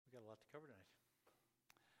cover tonight.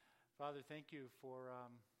 Father, thank you for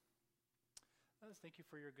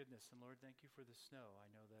your goodness, and Lord, thank you for the snow.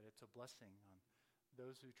 I know that it's a blessing on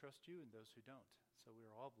those who trust you and those who don't. So we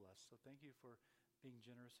are all blessed. So thank you for being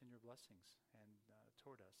generous in your blessings and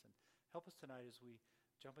toward us. And help us tonight as we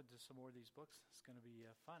jump into some more of these books. It's going to be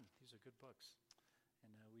fun. These are good books,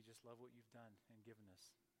 and we just love what you've done and given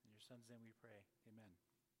us. In your Son's name we pray. Amen.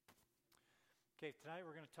 Okay, tonight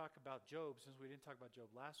we're going to talk about Job, since we didn't talk about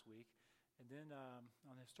Job last week. And then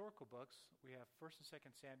on the historical books, we have 1st and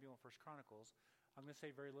 2nd Samuel and 1st Chronicles. I'm going to say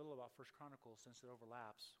very little about 1st Chronicles since it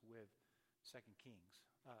overlaps with 2nd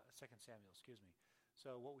Samuel, excuse me.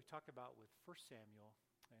 So what we talk about with 1st Samuel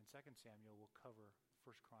and 2nd Samuel will cover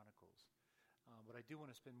 1st Chronicles. But I do want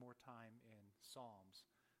to spend more time in Psalms.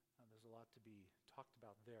 There's a lot to be talked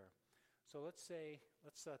about there. So let's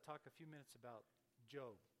talk a few minutes about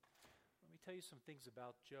Job. Let me tell you some things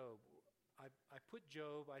about Job. I put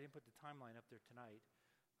Job, I didn't put the timeline up there tonight.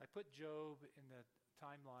 I put Job in the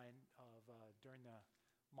timeline of during the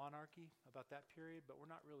monarchy, about that period, but we're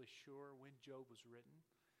not really sure when Job was written.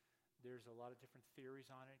 There's a lot of different theories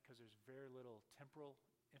on it because there's very little temporal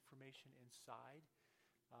information inside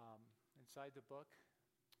the book.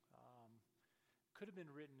 Could have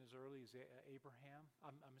been written as early as Abraham.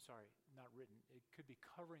 I'm sorry, not written. It could be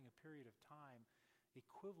covering a period of time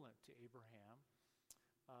equivalent to Abraham.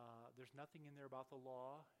 There's nothing in there about the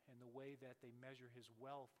law, and the way that they measure his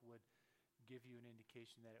wealth would give you an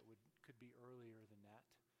indication that could be earlier than that.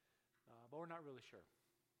 But we're not really sure,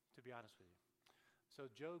 to be honest with you. So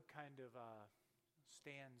Job kind of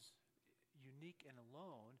stands unique and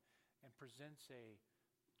alone and presents a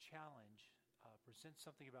challenge, presents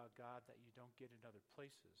something about God that you don't get in other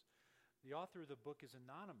places. The author of the book is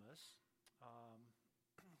anonymous.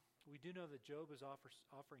 We do know that Job is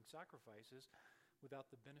offering sacrifices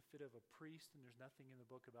without the benefit of a priest, and there's nothing in the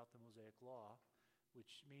book about the Mosaic Law,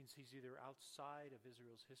 which means he's either outside of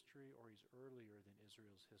Israel's history or he's earlier than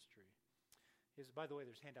Israel's history. By the way,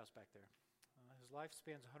 there's handouts back there. His life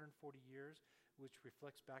spans 140 years, which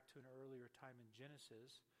reflects back to an earlier time in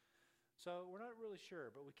Genesis. So we're not really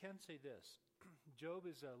sure, but we can say this. Job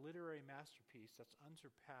is a literary masterpiece that's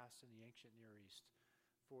unsurpassed in the ancient Near East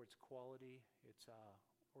for its quality, its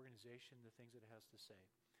organization, the things that it has to say.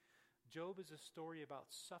 Job is a story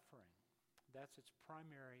about suffering. That's its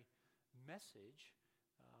primary message,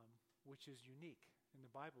 which is unique in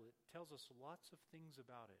the Bible. It tells us lots of things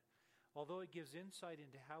about it. Although it gives insight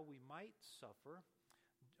into how we might suffer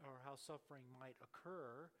or how suffering might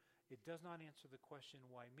occur, it does not answer the question,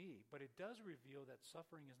 why me? But it does reveal that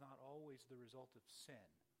suffering is not always the result of sin.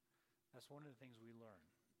 That's one of the things we learn,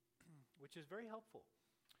 which is very helpful.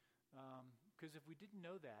 Because if we didn't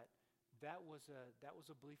know that, that was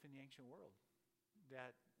a belief in the ancient world,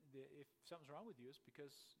 that if something's wrong with you, it's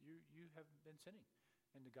because you have been sinning,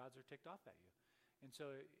 and the gods are ticked off at you. And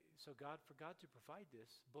so for God to provide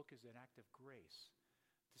this book is an act of grace,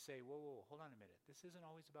 to say, whoa, hold on a minute. This isn't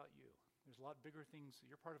always about you. There's a lot bigger things.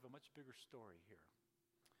 You're part of a much bigger story here.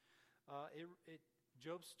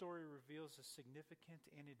 Job's story reveals the significance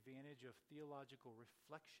and advantage of theological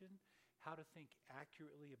reflection, how to think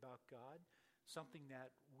accurately about God, something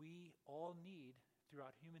that we all need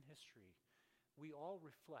throughout human history. We all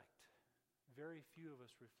reflect. Very few of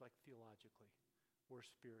us reflect theologically or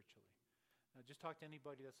spiritually. Now, just talk to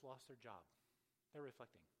anybody that's lost their job. They're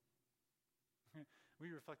reflecting.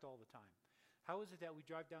 We reflect all the time. How is it that we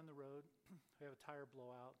drive down the road, we have a tire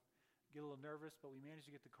blowout, get a little nervous, but we manage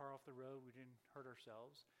to get the car off the road, we didn't hurt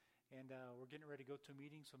ourselves, and we're getting ready to go to a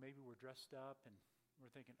meeting, so maybe we're dressed up, and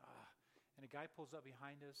we're thinking, and a guy pulls up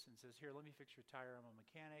behind us and says, here, let me fix your tire, I'm a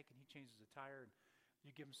mechanic, and he changes the tire, and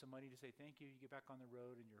you give him some money to say thank you, you get back on the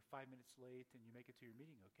road, and you're 5 minutes late, and you make it to your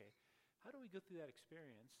meeting okay. How do we go through that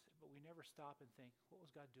experience, but we never stop and think, what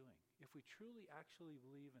was God doing? If we truly actually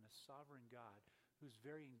believe in a sovereign God who's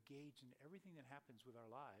very engaged in everything that happens with our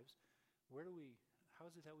lives, how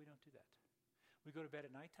is it that we don't do that? We go to bed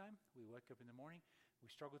at nighttime, we wake up in the morning, we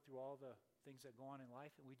struggle through all the things that go on in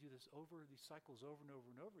life, and we do these cycles over and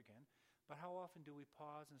over and over again. But how often do we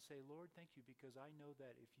pause and say, Lord, thank you, because I know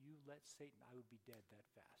that if you let Satan, I would be dead that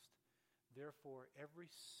fast. Therefore,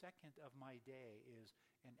 every second of my day is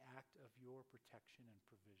an act of your protection and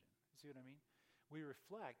provision. See what I mean? We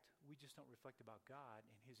reflect, we just don't reflect about God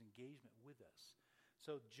and his engagement with us.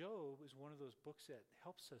 So Job is one of those books that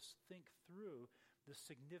helps us think through the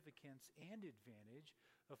significance and advantage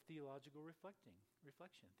of theological reflection,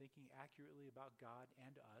 thinking accurately about God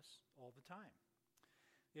and us all the time.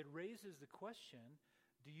 It raises the question,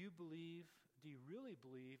 do you really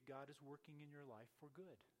believe God is working in your life for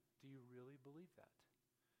good? Do you really believe that?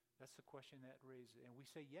 That's the question that raises. And we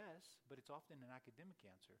say yes, but it's often an academic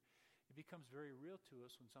answer. It becomes very real to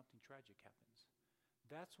us when something tragic happens.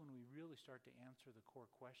 That's when we really start to answer the core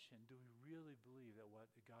question, do we really believe that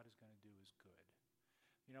what God is going to do is good?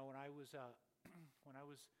 You know, when I was when I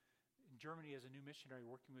was in Germany as a new missionary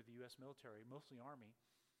working with the U.S. military, mostly Army,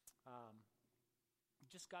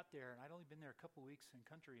 just got there, and I'd only been there a couple weeks in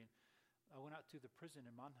country, and I went out to the prison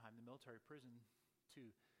in Mannheim, the military prison,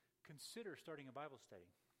 to consider starting a Bible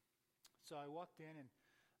study. So I walked in and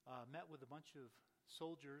met with a bunch of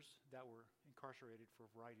soldiers that were incarcerated for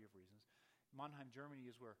a variety of reasons. Mannheim,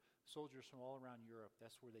 Germany is where soldiers from all around Europe,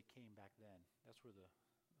 that's where they came back then. That's where the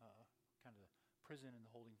kind of the prison and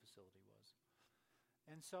the holding facility was.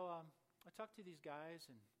 And so I talked to these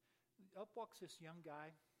guys, and up walks this young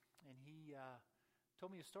guy, and he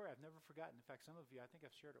told me a story I've never forgotten. In fact, some of you, I think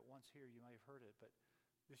I've shared it once here, you might have heard it, but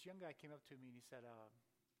this young guy came up to me and he said,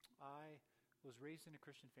 I was raised in a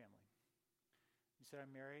Christian family. He said,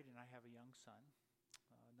 I'm married and I have a young son,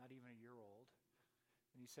 not even a year old.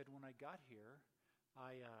 And he said, when I got here,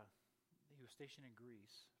 he was stationed in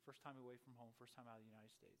Greece, first time away from home, first time out of the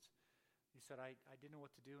United States. He said, I didn't know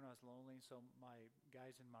what to do and I was lonely, so my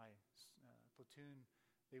guys in my platoon,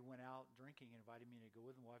 they went out drinking and invited me to go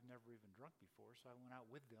with them. Well, I've never even drunk before, so I went out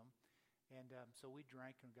with them. And so we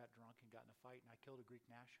drank and got drunk and got in a fight, and I killed a Greek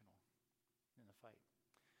national in the fight.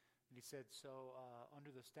 And he said, so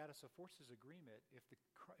under the status of forces agreement, if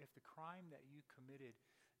the crime that you committed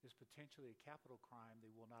is potentially a capital crime,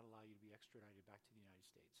 they will not allow you to be extradited back to the United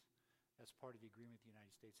States. That's part of the agreement the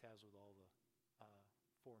United States has with all the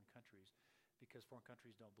foreign countries, because foreign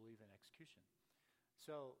countries don't believe in execution.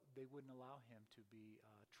 So they wouldn't allow him to be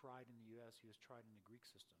tried in the U.S. He was tried in the Greek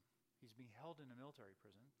system. He's being held in a military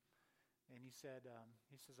prison. And he says,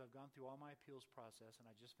 I've gone through all my appeals process, and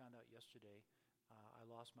I just found out yesterday I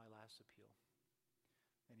lost my last appeal.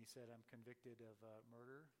 And he said, I'm convicted of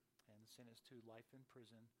murder and sentenced to life in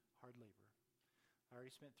prison, hard labor. I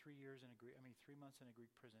already spent 3 months in a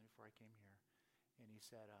Greek prison before I came here. And he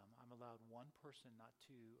said, I'm allowed one person, not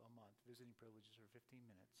two, a month, visiting privileges for 15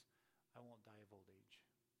 minutes. I won't die of old age.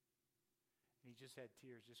 And he just had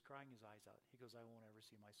tears, just crying his eyes out. He goes, I won't ever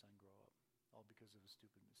see my son grow up, all because of a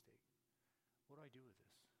stupid mistake. What do I do with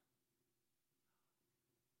this?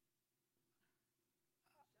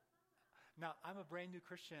 Now, I'm a brand new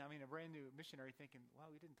Christian, a brand new missionary thinking, wow,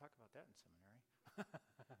 we didn't talk about that in seminary.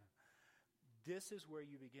 This is where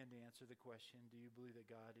you begin to answer the question, do you believe that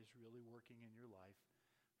God is really working in your life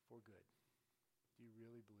for good? Do you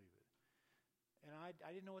really believe it? And I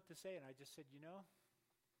didn't know what to say, and I just said, the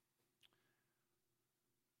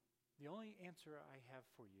only answer I have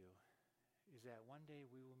for you is that one day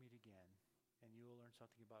we will meet again, and you will learn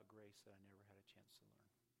something about grace that I never had a chance to learn.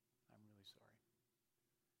 I'm really sorry.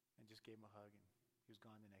 And just gave him a hug, and he was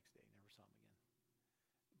gone the next day. Never saw him again.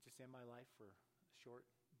 Just end my life for a short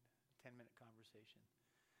 10-minute conversation.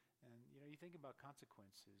 And, you think about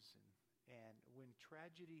consequences, and when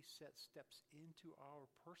tragedy steps into our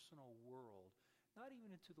personal world, not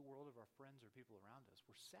even into the world of our friends or people around us,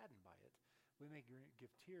 we're saddened by it. We may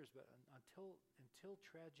give tears, but until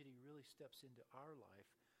tragedy really steps into our life,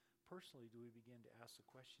 personally, do we begin to ask the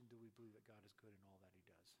question, do we believe that God is good in all that he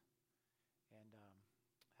does? And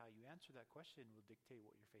how you answer that question will dictate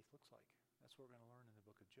what your faith looks like. That's what we're going to learn in the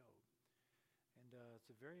book of Job. And it's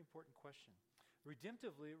a very important question.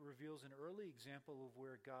 Redemptively, it reveals an early example of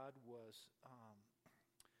where God was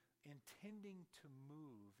intending to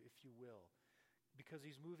move, if you will. Because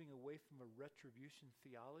he's moving away from a retribution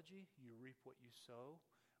theology, you reap what you sow,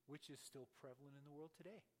 which is still prevalent in the world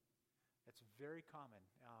today. That's very common,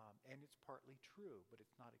 and it's partly true, but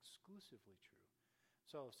it's not exclusively true.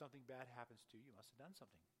 So if something bad happens to you, you must have done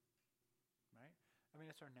something, right?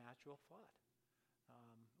 That's our natural thought.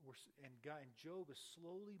 And Job is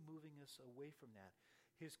slowly moving us away from that.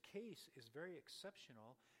 His case is very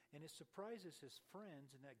exceptional, and it surprises his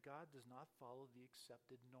friends in that God does not follow the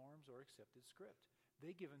accepted norms or accepted script.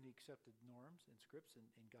 They give him the accepted norms and scripts,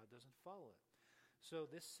 and God doesn't follow it. So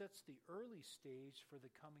this sets the early stage for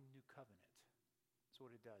the coming new covenant. That's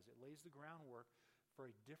what it does. It lays the groundwork for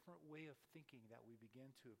a different way of thinking that we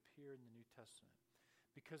begin to appear in the New Testament.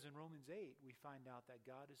 Because in Romans 8, we find out that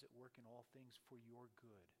God is at work in all things for your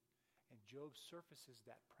good. And Job surfaces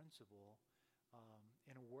that principle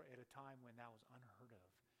at a time when that was unheard of.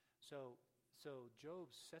 So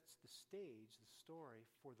Job sets the stage, the story,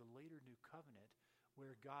 for the later new covenant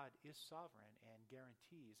where God is sovereign and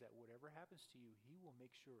guarantees that whatever happens to you, he will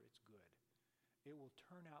make sure it's good. It will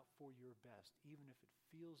turn out for your best, even if it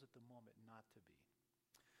feels at the moment not to be.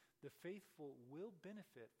 The faithful will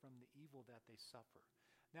benefit from the evil that they suffer.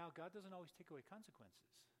 Now, God doesn't always take away consequences.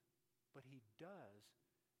 but he does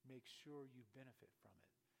make sure you benefit from it.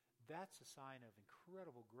 That's a sign of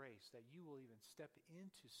incredible grace, that you will even step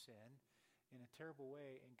into sin in a terrible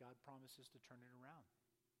way, and God promises to turn it around,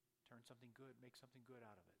 turn something good, make something good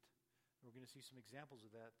out of it. We're going to see some examples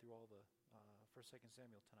of that through all the 1st, 2nd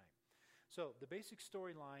Samuel tonight. So the basic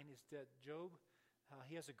storyline is that Job,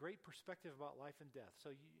 he has a great perspective about life and death.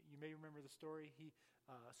 So you may remember the story.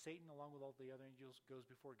 Satan, along with all the other angels, goes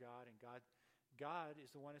before God, and God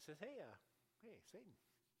is the one that says, hey, Satan,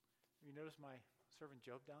 have you noticed my servant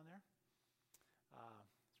Job down there?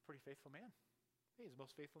 He's a pretty faithful man. Hey, he's the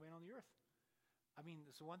most faithful man on the earth. I mean,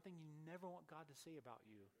 it's the one thing you never want God to say about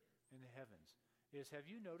you in the heavens is, have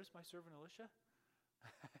you noticed my servant Elisha?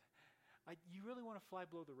 You really want to fly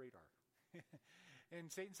below the radar. And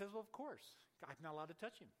Satan says, well, of course. I'm not allowed to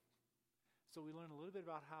touch him. So we learn a little bit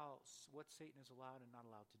about what Satan is allowed and not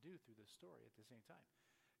allowed to do through this story at the same time.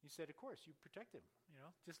 He said, of course, you protect him.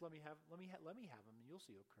 Just let me have him, and you'll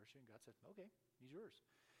see he'll curse you. And God said, okay, he's yours.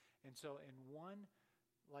 And so in one,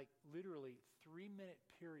 literally 3-minute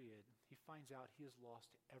period, he finds out he has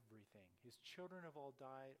lost everything. His children have all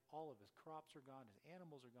died. All of his crops are gone. His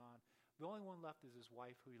animals are gone. The only one left is his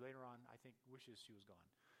wife, who later on, I think, wishes she was gone.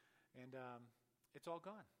 And it's all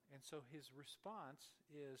gone. And so his response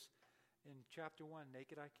is in chapter 1,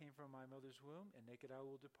 naked I came from my mother's womb, and naked I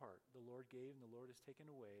will depart. The Lord gave, and the Lord has taken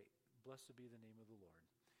away. Blessed be the name of the Lord.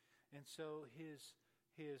 And so his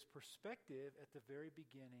perspective at the very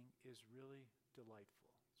beginning is really delightful.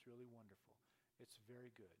 It's really wonderful. It's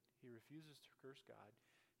very good. He refuses to curse God.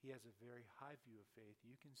 He has a very high view of faith.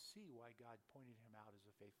 You can see why God pointed him out as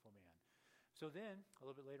a faithful man. So then, a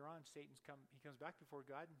little bit later on, he comes back before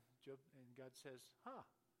God, and God says,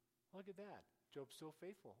 look at that. Job's still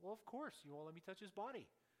faithful. Well, of course, you won't let me touch his body.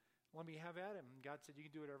 Let me have at him. And God said, you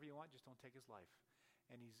can do whatever you want, just don't take his life.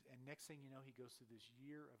 And next thing you know, he goes through this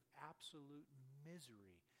year of absolute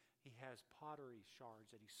misery. He has pottery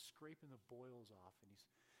shards that he's scraping the boils off. And he's,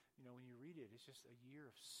 when you read it, it's just a year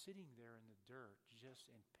of sitting there in the dirt,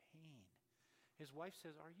 just in pain. His wife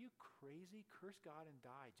says, are you crazy? Curse God and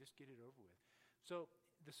die. Just get it over with. So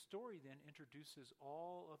the story then introduces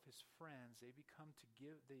all of his friends. They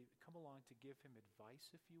come along to give him advice,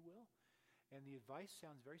 if you will. And the advice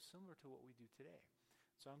sounds very similar to what we do today.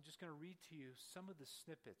 So I'm just going to read to you some of the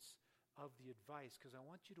snippets of the advice, because I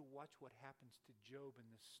want you to watch what happens to Job in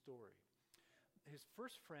this story. His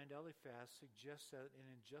first friend, Eliphaz, suggests that an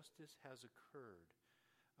injustice has occurred.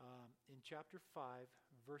 In chapter 5,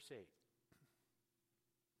 verse 8.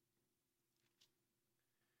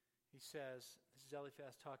 He says, this is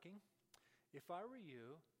Eliphaz talking, if I were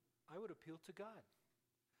you, I would appeal to God.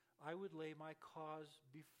 I would lay my cause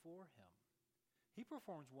before him. He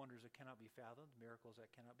performs wonders that cannot be fathomed, miracles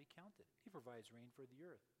that cannot be counted. He provides rain for the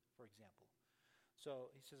earth, for example. So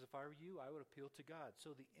he says, if I were you, I would appeal to God.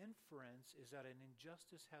 So the inference is that an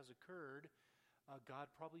injustice has occurred. God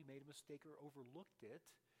probably made a mistake or overlooked it.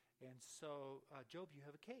 And so, Job, you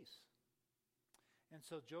have a case. And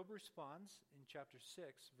so Job responds in chapter 6,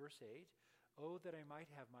 verse 8, oh, that I might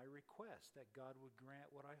have my request, that God would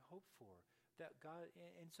grant what I hope for. That God,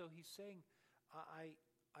 and so he's saying,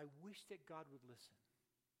 I wish that God would listen.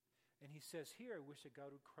 And he says here, I wish that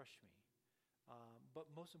God would crush me. But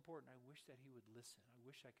most important, I wish that he would listen. I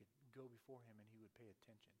wish I could go before him and he would pay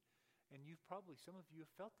attention. And some of you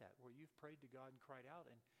have felt that, where you've prayed to God and cried out,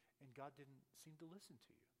 and God didn't seem to listen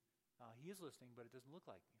to you. He is listening, but it doesn't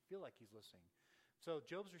feel like he's listening. So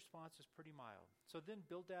Job's response is pretty mild. So then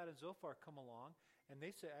Bildad and Zophar come along, and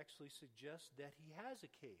they actually suggest that he has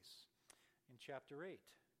a case in chapter 8.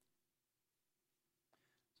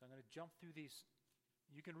 So I'm going to jump through these.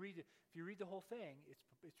 You can read it. If you read the whole thing,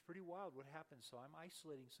 it's pretty wild what happens. So I'm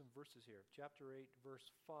isolating some verses here. Chapter 8, verse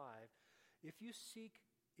 5. If you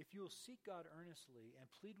will seek God earnestly and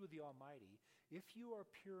plead with the Almighty, if you are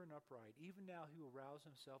pure and upright, even now he will rouse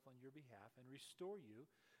himself on your behalf and restore you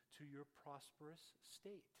to your prosperous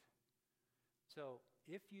state. So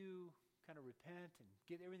if you kind of repent and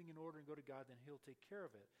get everything in order and go to God, then he'll take care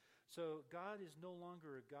of it. So God is no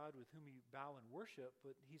longer a God with whom we bow and worship,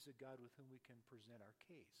 but he's a God with whom we can present our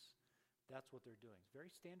case. That's what they're doing. It's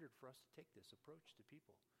very standard for us to take this approach to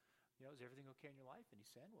people. Is everything okay in your life? And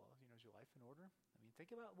he's saying, well, is your life in order? I mean,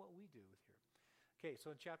 think about what we do here. Okay,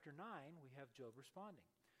 so in chapter 9, we have Job responding.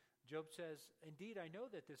 Job says, indeed, I know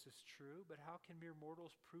that this is true, but how can mere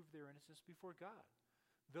mortals prove their innocence before God?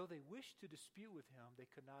 Though they wished to dispute with him, they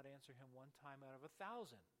could not answer him one time out of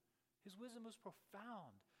 1,000. His wisdom was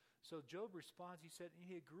profound. So Job responds, he said,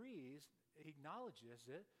 he agrees, he acknowledges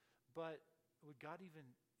it, but would God even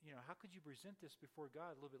how could you present this before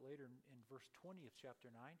God? A little bit later in verse 20 of chapter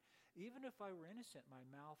 9, even if I were innocent, my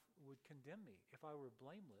mouth would condemn me. If I were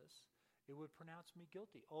blameless, it would pronounce me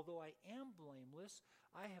guilty. Although I am blameless,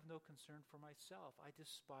 I have no concern for myself. I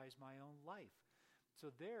despise my own life. So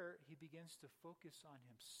there he begins to focus on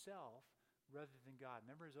himself rather than God.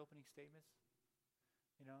 Remember his opening statements?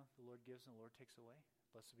 The Lord gives and the Lord takes away.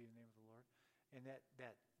 Blessed be the name of the Lord. And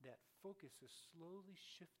that focus is slowly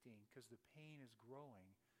shifting because the pain is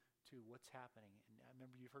growing to what's happening. And I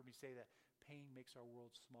remember you've heard me say that pain makes our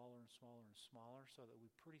world smaller and smaller and smaller, so that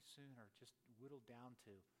we pretty soon are just whittled down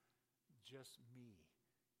to just me.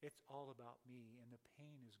 It's all about me, and the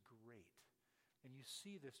pain is great. And you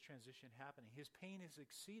see this transition happening. His pain has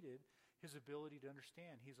exceeded his ability to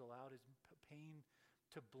understand. He's allowed his pain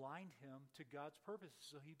to blind him to God's purposes,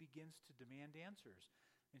 so he begins to demand answers.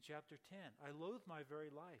 In chapter 10, I loathe my very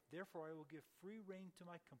life. Therefore, I will give free rein to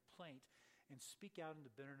my complaint and speak out in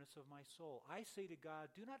the bitterness of my soul. I say to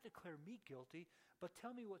God, do not declare me guilty, but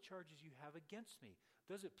tell me what charges you have against me.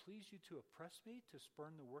 Does it please you to oppress me, to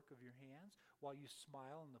spurn the work of your hands, while you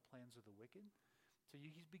smile on the plans of the wicked? So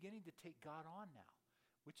he's beginning to take God on now,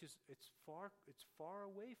 which is, it's far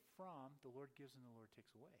away from the Lord gives and the Lord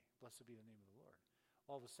takes away. Blessed be the name of the Lord.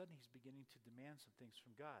 All of a sudden, he's beginning to demand some things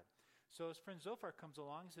from God. So his friend Zophar comes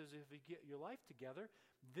along and says, if you get your life together,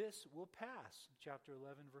 this will pass. Chapter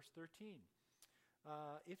 11, verse 13.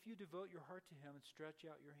 If you devote your heart to him and stretch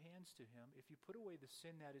out your hands to him, if you put away the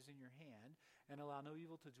sin that is in your hand and allow no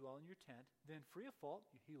evil to dwell in your tent, then free of fault,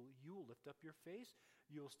 you will lift up your face,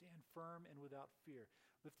 you will stand firm and without fear.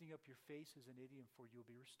 Lifting up your face is an idiom for you'll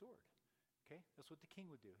be restored. Okay? That's what the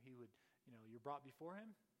king would do. He would, you're brought before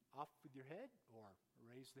him, off with your head or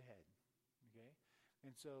raise the head. Okay?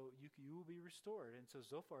 And so you will be restored. And so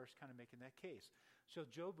Zophar is kind of making that case. So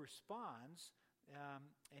Job responds,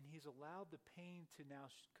 and he's allowed the pain to now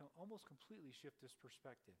almost completely shift his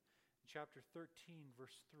perspective. In chapter 13,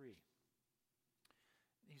 verse 3,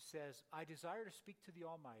 he says, I desire to speak to the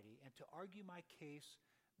Almighty and to argue my case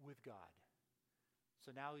with God. So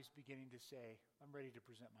now he's beginning to say, I'm ready to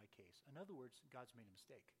present my case. In other words, God's made a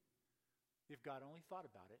mistake. If God only thought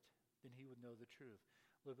about it, then he would know the truth.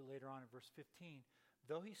 A little bit later on in verse 15,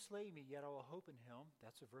 though he slay me, yet I will hope in him.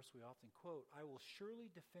 That's a verse we often quote. I will surely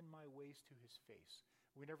defend my ways to his face.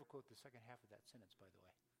 We never quote the second half of that sentence, by the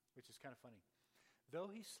way, which is kind of funny. Though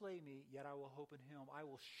he slay me, yet I will hope in him. I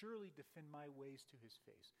will surely defend my ways to his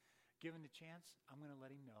face. Given the chance, I'm going to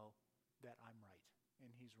let him know that I'm right and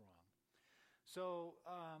he's wrong. So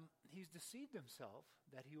he's deceived himself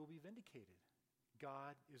that he will be vindicated.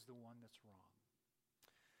 God is the one that's wrong.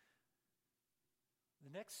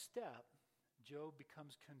 The next step, Job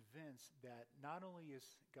becomes convinced that not only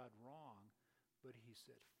is God wrong, but he's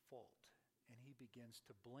at fault. And he begins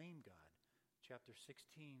to blame God. Chapter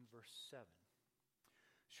 16, verse 7.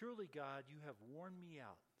 Surely, God, you have worn me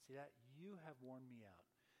out. See that? You have worn me out.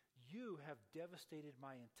 You have devastated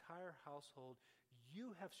my entire household.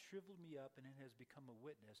 You have shriveled me up, and it has become a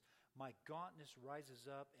witness. My gauntness rises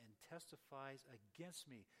up and testifies against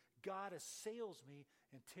me. God assails me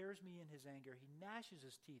and tears me in his anger. He gnashes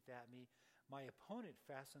his teeth at me. My opponent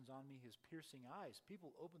fastens on me his piercing eyes.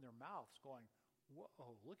 People open their mouths going,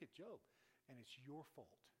 whoa, look at Job. And it's your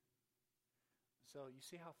fault. So you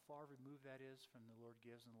see how far removed that is from the Lord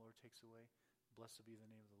gives and the Lord takes away? Blessed be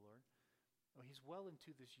the name of the Lord. Oh, he's well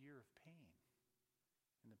into this year of pain.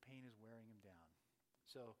 And the pain is wearing him down.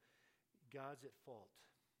 So God's at fault.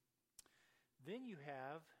 Then you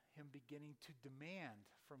have him beginning to demand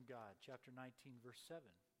from God. Chapter 19, verse 7.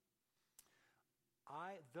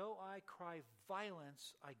 Though I cry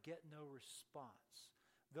violence, I get no response.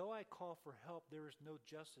 Though I call for help, there is no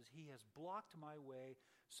justice. He has blocked my way,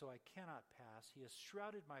 so I cannot pass. He has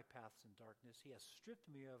shrouded my paths in darkness. He has stripped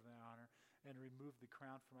me of my honor and removed the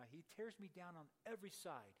crown from my head. He tears me down on every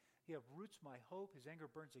side. He uproots my hope. His anger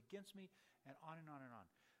burns against me, and on and on and on.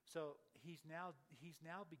 So he's now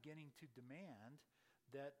beginning to demand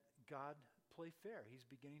that God play fair. He's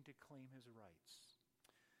beginning to claim his rights.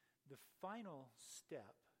 The final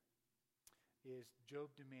step is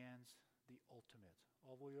Job demands the ultimate.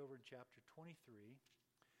 All the way over in chapter 23,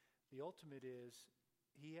 the ultimate is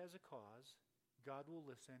he has a cause, God will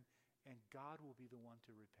listen, and God will be the one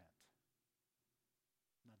to repent.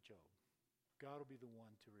 Not Job. God will be the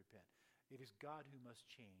one to repent. It is God who must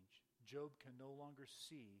change. Job can no longer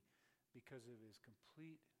see because of his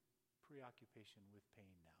complete preoccupation with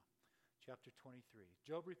pain now. Chapter 23.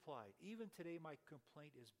 Job replied, even today my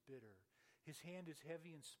complaint is bitter. His hand is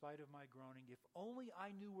heavy in spite of my groaning. If only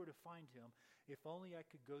I knew where to find him. If only I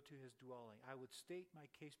could go to his dwelling. I would state my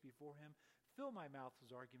case before him fill my mouth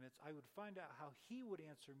with arguments. I would find out how he would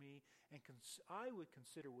answer me, and I would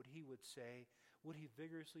consider what he would say. Would he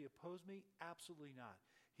vigorously oppose me? Absolutely not.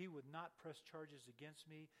 He would not press charges against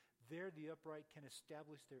me. There the upright can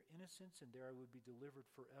establish their innocence, and there I would be delivered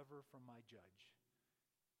forever from my judge.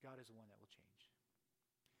 God is the one that will change.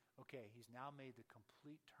 Okay, he's now made the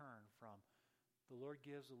complete turn from the Lord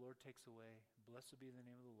gives, the Lord takes away, blessed be the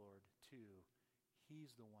name of the Lord, to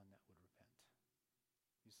he's the one that would repent.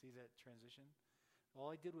 You see that transition?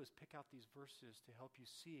 All I did was pick out these verses to help you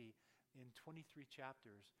see in 23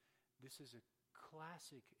 chapters, this is a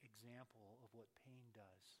classic example of what pain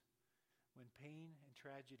does. When pain and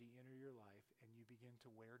tragedy enter your life and you begin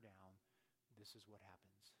to wear down, this is what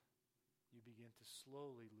happens. You begin to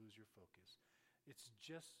slowly lose your focus. It's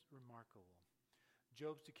just remarkable.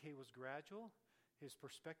 Job's decay was gradual. His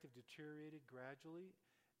perspective deteriorated gradually.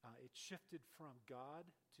 It shifted from God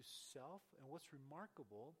to self. And what's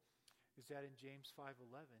remarkable is that in James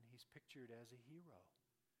 5:11, he's pictured as a hero.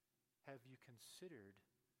 Have you considered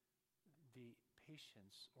the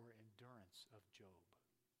patience or endurance of Job?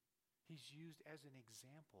 He's used as an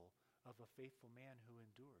example of a faithful man who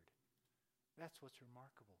endured. That's what's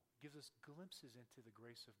remarkable. It gives us glimpses into the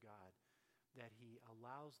grace of God, that he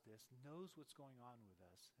allows this, knows what's going on with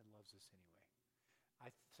us, and loves us anyway.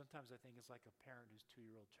 Sometimes I think it's like a parent whose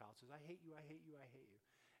 2-year-old child says, I hate you, I hate you, I hate you.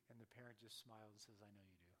 And the parent just smiles and says, I know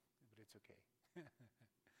you do, but it's okay.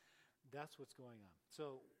 That's what's going on.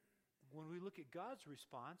 So when we look at God's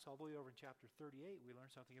response, all the way over in chapter 38, we learn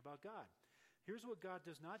something about God. Here's what God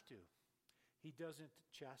does not do. He doesn't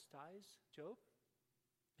chastise Job.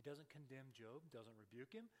 He doesn't condemn Job, doesn't rebuke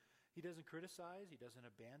him. He doesn't criticize. He doesn't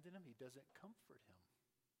abandon him. He doesn't comfort him,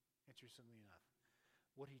 interestingly enough.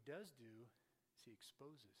 What he does do is he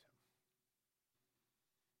exposes him.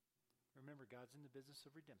 Remember, God's in the business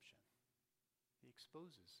of redemption. He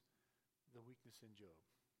exposes the weakness in Job.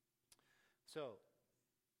 So,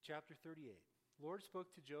 chapter 38. Lord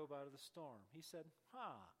spoke to Job out of the storm. He said,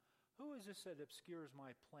 who is this that obscures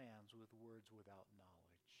my plans with words without knowledge?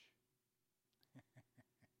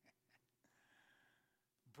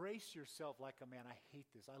 Brace yourself like a man. I hate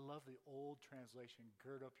this. I love the old translation,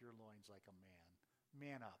 gird up your loins like a man.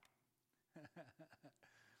 Man up.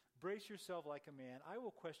 Brace yourself like a man. I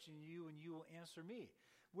will question you and you will answer me.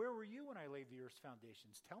 Where were you when I laid the earth's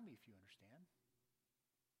foundations? Tell me if you understand.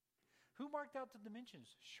 Who marked out the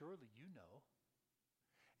dimensions? Surely you know.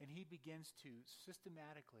 And he begins to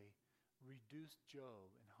systematically reduce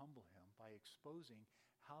Job and humble him by exposing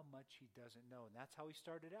how much he doesn't know. And that's how he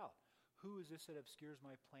started out. Who is this that obscures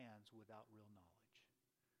my plans without real knowledge?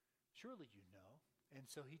 Surely you know. And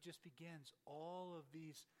so he just begins all of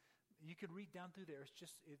these. You can read down through there.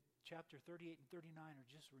 Chapter 38 and 39 are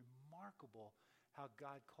just remarkable how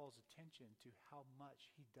God calls attention to how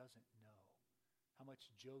much he doesn't know, how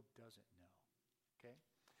much Job doesn't know. Okay?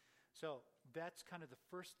 So that's kind of the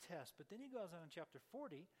first test. But then he goes on in chapter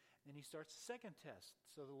 40, and he starts the second test.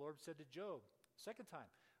 So the Lord said to Job, second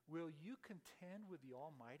time, will you contend with the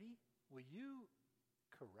Almighty? Will you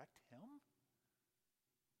correct him?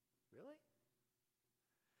 Really?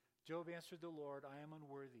 Job answered the Lord, I am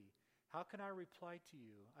unworthy. How can I reply to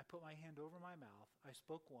you? I put my hand over my mouth. I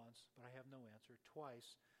spoke once, but I have no answer.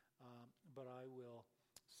 Twice, but I will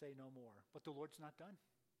say no more. But the Lord's not done.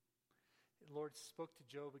 The Lord spoke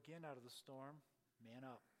to Job again out of the storm. Man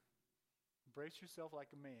up. Brace yourself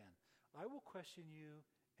like a man. I will question you,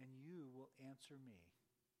 and you will answer me.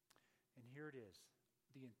 And here it is.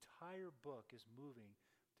 The entire book is moving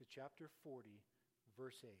to chapter 40,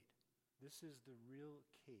 verse 8. This is the real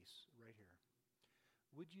case right here.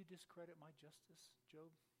 Would you discredit my justice,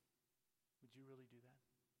 Job? Would you really do that?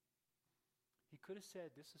 He could have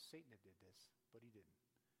said, this is Satan that did this, but he didn't.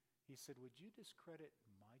 He said, would you discredit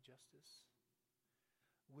my justice?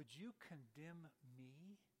 Would you condemn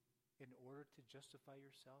me in order to justify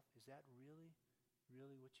yourself? Is that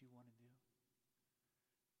really what you want to do?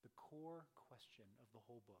 The core question of the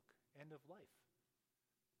whole book and of life.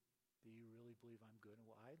 Do you really believe I'm good?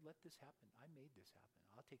 Well, I let this happen. I made this happen.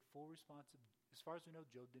 I'll take full responsibility. As far as we know,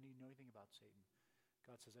 Job didn't even know anything about Satan.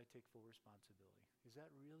 God says, I take full responsibility. Is that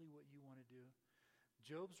really what you want to do?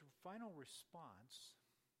 Job's final response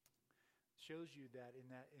shows you that in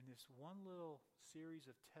this one little series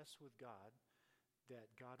of tests with God, that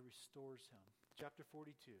God restores him. Chapter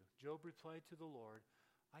 42, Job replied to the Lord,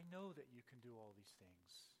 I know that you can do all these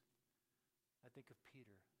things. I think of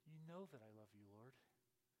Peter. You know that I love you, Lord.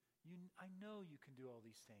 I know you can do all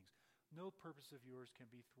these things. No purpose of yours can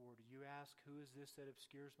be thwarted. You ask, who is this that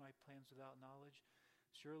obscures my plans without knowledge?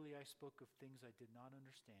 Surely I spoke of things I did not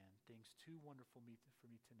understand, things too wonderful for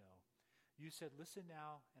me to know. You said, listen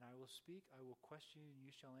now, and I will speak. I will question you, and you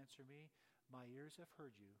shall answer me. My ears have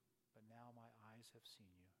heard you, but now my eyes have seen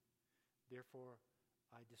you. Therefore,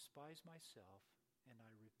 I despise myself, and I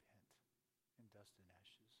repent in dust and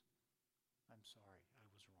ashes. I'm sorry, I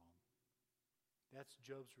was wrong. That's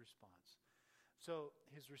Job's response. So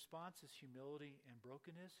his response is humility and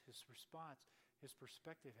brokenness. His response, his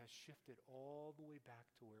perspective has shifted all the way back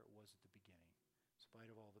to where it was at the beginning, in spite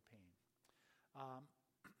of all the pain.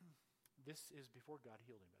 This is before God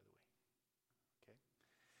healed him, by the way. Okay.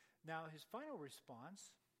 Now, his final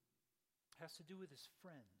response has to do with his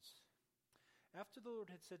friends. After the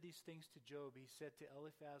Lord had said these things to Job, he said to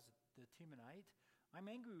Eliphaz the Temanite, I'm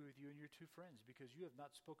angry with you and your two friends because you have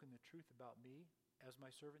not spoken the truth about me as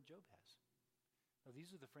my servant Job has. Now,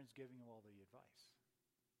 these are the friends giving him all the advice.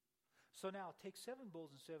 So now, take 7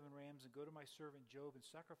 bulls and 7 rams and go to my servant Job and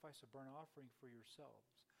sacrifice a burnt offering for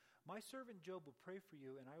yourselves. My servant Job will pray for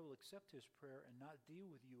you, and I will accept his prayer and not deal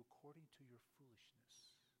with you according to your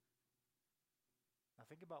foolishness. Now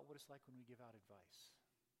think about what it's like when we give out advice.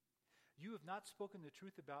 You have not spoken the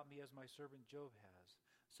truth about me as my servant Job has.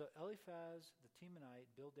 So Eliphaz the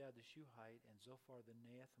Temanite, Bildad the Shuhite, and Zophar the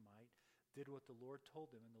Naamathite did what the Lord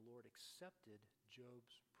told them, and the Lord accepted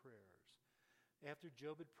Job's prayers. After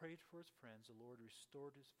Job had prayed for his friends, the Lord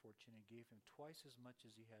restored his fortune and gave him twice as much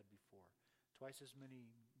as he had before. Twice as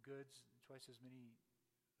many goods, twice as many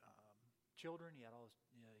children. He had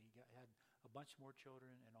had a bunch more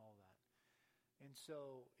children and all that. And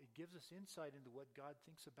so it gives us insight into what God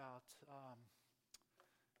thinks about,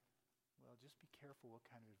 just be careful what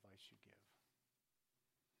kind of advice you give.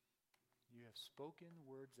 You have spoken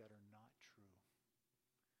words that are not true.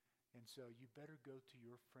 And so you better go to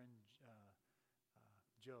your friend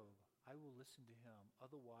Job. I will listen to him.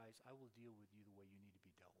 Otherwise, I will deal with you the way you need to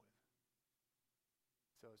be dealt with.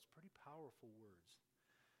 So it's pretty powerful words.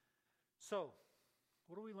 So,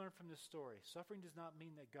 what do we learn from this story? Suffering does not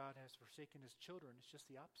mean that God has forsaken his children. It's just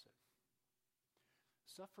the opposite.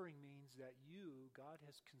 Suffering means that God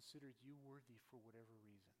has considered you worthy for whatever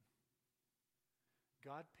reason.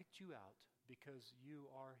 God picked you out because you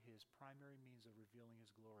are his primary means of revealing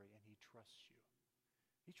his glory, and he trusts you.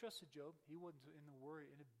 He trusted Job. He wasn't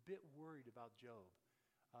a bit worried about Job.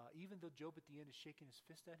 Even though Job at the end is shaking his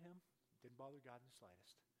fist at him, didn't bother God in the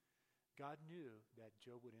slightest. God knew that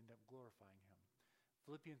Job would end up glorifying him.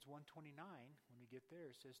 Philippians 1:29, when we get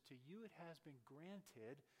there, says, to you it has been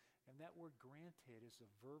granted, and that word granted is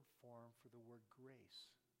a verb form for the word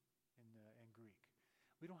grace in Greek.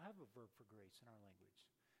 We don't have a verb for grace in our language.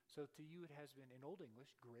 So to you it has been, in Old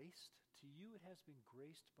English, graced. To you it has been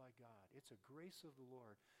graced by God. It's a grace of the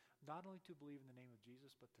Lord, not only to believe in the name of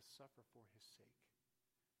Jesus, but to suffer for his sake.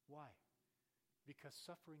 Why? Because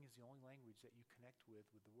suffering is the only language that you connect with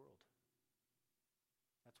the world.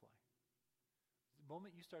 That's why. The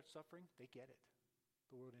moment you start suffering, they get it.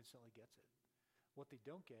 The world instantly gets it. What they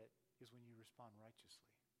don't get is when you respond righteously.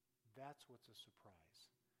 That's what's a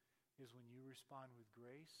surprise, is when you respond with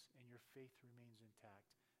grace and your faith remains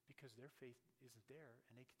intact, because their faith isn't there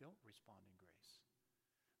and they don't respond in grace.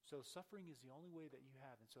 So suffering is the only way that you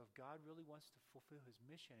have. And so if God really wants to fulfill his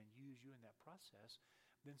mission and use you in that process,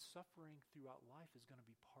 then suffering throughout life is going to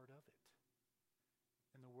be part of it.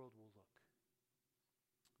 And the world will look.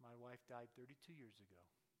 My wife died 32 years ago.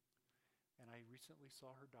 And I recently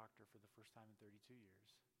saw her doctor for the first time in 32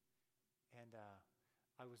 years. And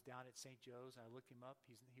I was down at St. Joe's, and I looked him up.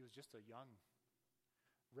 He was just a young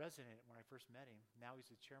resident when I first met him. Now he's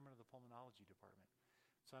the chairman of the pulmonology department.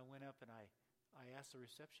 So I went up and I asked the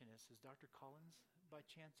receptionist, is Dr. Collins by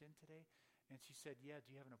chance in today? And she said, yeah,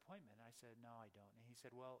 do you have an appointment? And I said, no, I don't. And he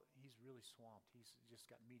said, well, he's really swamped. He's just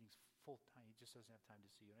got meetings full time. He just doesn't have time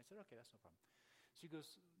to see you. And I said, okay, that's no problem. She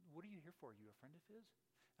goes, what are you here for? Are you a friend of his?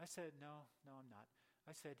 I said, no, I'm not.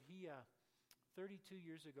 I said, he, 32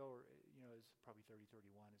 years ago, or, it's probably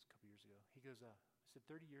 31, it's a couple years ago. He goes, I said,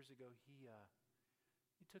 30 years ago, he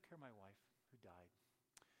took care of my wife who died.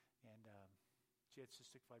 And she had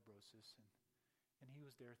cystic fibrosis, and he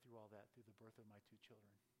was there through all that, through the birth of my 2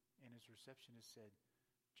 children. And his receptionist said,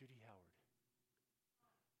 Judy Howard.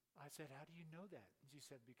 I said, how do you know that? And she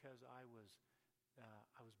said, because I was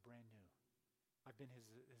brand new. I've been his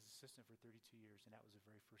assistant for 32 years, and that was the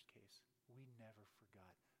very first case. We never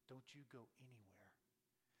forgot. Don't you go anywhere.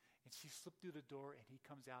 And she slipped through the door, and he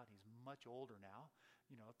comes out. He's much older now,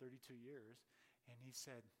 32 years. And he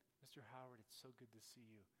said, Mr. Howard, it's so good to see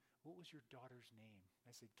you. What was your daughter's name?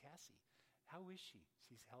 I said, Cassie. How is she?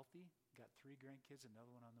 She's healthy, got 3 grandkids, another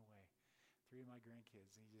one on the way. 3 of my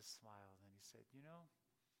grandkids. And he just smiled, and he said,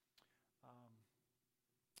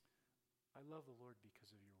 I love the Lord because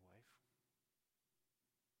of your wife.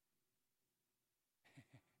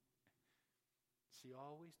 She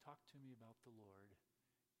always talked to me about the Lord,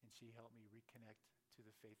 and she helped me reconnect to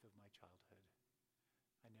the faith of my childhood.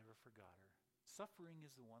 I never forgot her. Suffering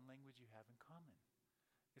is the one language you have in common.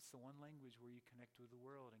 It's the one language where you connect with the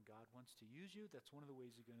world, and God wants to use you. That's one of the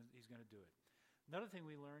ways He's going to do it. Another thing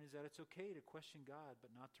we learn is that it's okay to question God,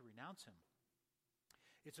 but not to renounce Him.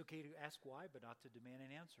 It's okay to ask why, but not to demand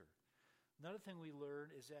an answer. Another thing we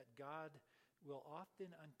learn is that God will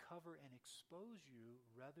often uncover and expose you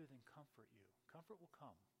rather than comfort you. Comfort will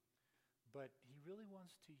come, but He really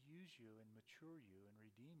wants to use you and mature you and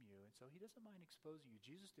redeem you, and so He doesn't mind exposing you.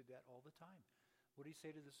 Jesus did that all the time. What did He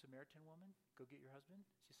say to the Samaritan woman? Go get your husband?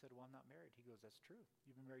 She said, well, I'm not married. He goes, that's true.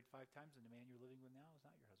 You've been married 5 times, and the man you're living with now is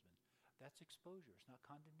not your husband. That's exposure. It's not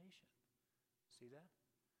condemnation. See that?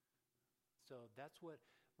 So that's what,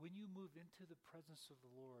 when you move into the presence of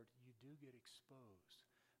the Lord, you do get exposed.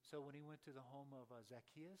 So when He went to the home of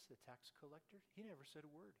Zacchaeus, the tax collector, He never said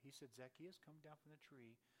a word. He said, Zacchaeus, come down from the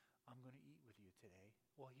tree. I'm going to eat with you today.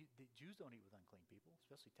 Well, the Jews don't eat with unclean people,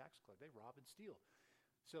 especially tax collectors. They rob and steal.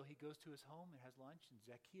 So he goes to his home and has lunch, and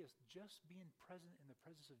Zacchaeus, just being present in the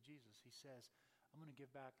presence of Jesus, he says, I'm going to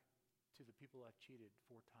give back to the people I've cheated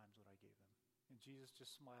 4 times what I gave them. And Jesus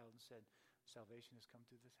just smiled and said, salvation has come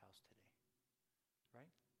to this house today.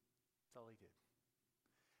 Right? That's all He did.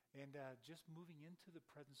 And just moving into the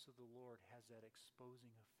presence of the Lord has that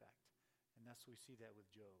exposing effect. And that's we see that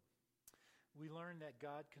with Job. We learn that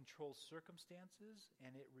God controls circumstances,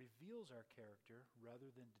 and it reveals our character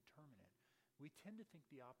rather than determine it. We tend to think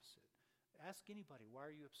the opposite. Ask anybody, why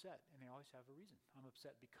are you upset? And they always have a reason. I'm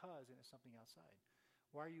upset because, and it's something outside.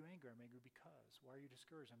 Why are you angry? I'm angry because. Why are you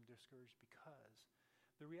discouraged? I'm discouraged because.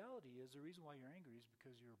 The reality is, the reason why you're angry is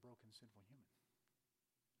because you're a broken, sinful human.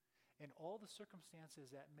 And all the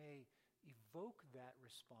circumstances that may evoke that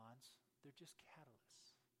response, they're just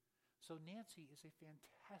catalysts. So Nancy is a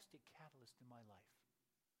fantastic catalyst in my life.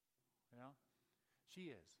 You know?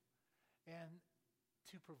 She is. And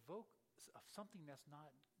to provoke something that's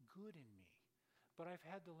not good in me. But I've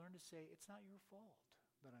had to learn to say, it's not your fault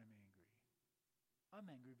that I'm angry. I'm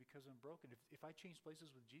angry because I'm broken. If I changed places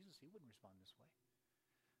with Jesus, He wouldn't respond this way.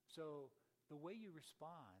 So the way you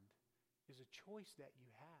respond is a choice that you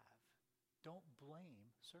have. Don't blame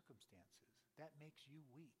circumstances. That makes you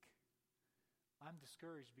weak. I'm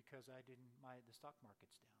discouraged because the stock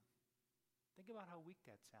market's down. Think about how weak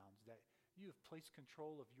that sounds, that you have placed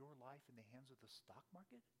control of your life in the hands of the stock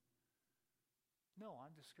market. No,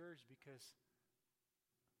 I'm discouraged because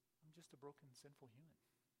I'm just a broken, sinful human.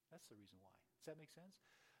 That's the reason why. Does that make sense?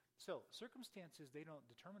 So, circumstances, they don't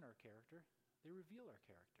determine our character. They reveal our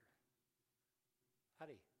character.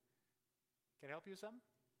 Howdy. Can I help you with something?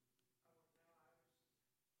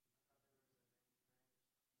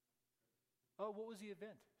 Oh, what was the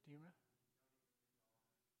event? Do you remember?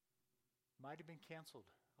 Might have been canceled.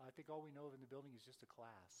 I think all we know of in the building is just a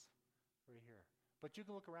class right here. But you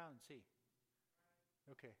can look around and see.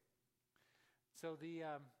 Okay. So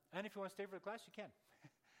and if you want to stay for the class, you can.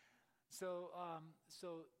 So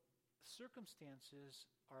circumstances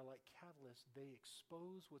are like catalysts. They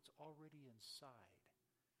expose what's already inside.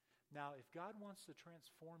 Now, if God wants to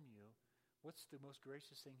transform you, what's the most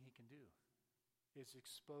gracious thing He can do? Is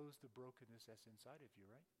expose the brokenness that's inside of you,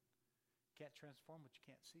 right? Can't transform what you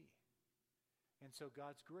can't see. And so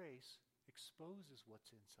God's grace exposes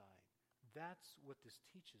what's inside. That's what this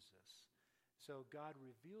teaches us. So God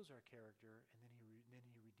reveals our character, and then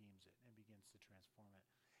he redeems it and begins to transform it.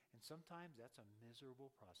 And sometimes that's a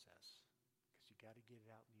miserable process because you got to get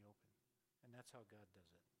it out in the open. And that's how God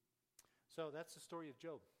does it. So that's the story of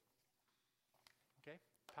Job. Okay?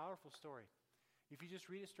 Powerful story. If you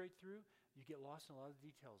just read it straight through, you get lost in a lot of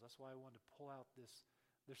details. That's why I wanted to pull out this.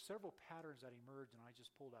 There's several patterns that emerge, and I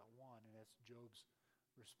just pulled out one, and that's Job's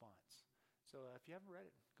response. So if you haven't read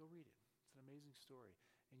it, go read it. It's an amazing story.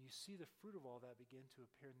 And you see the fruit of all that begin to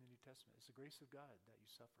appear in the New Testament. It's the grace of God that you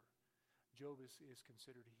suffer. Job is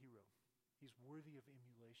considered a hero. He's worthy of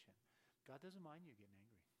emulation. God doesn't mind you getting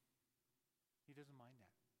angry. He doesn't mind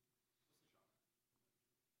that.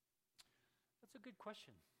 That's a good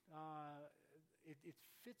question. It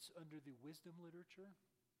fits under the wisdom literature,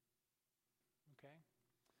 okay?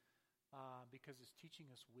 Because it's teaching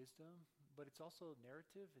us wisdom, but it's also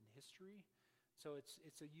narrative and history. So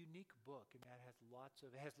it's a unique book, and that has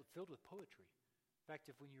filled with poetry. In fact,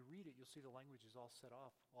 when you read it, you'll see the language is all set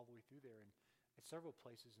off all the way through there, and at several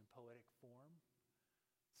places in poetic form.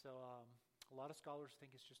 So a lot of scholars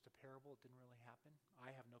think it's just a parable. It didn't really happen.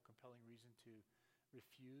 I have no compelling reason to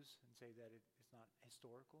refuse and say that it's not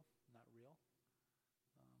historical, not real.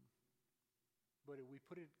 But we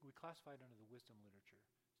classify it under the wisdom literature.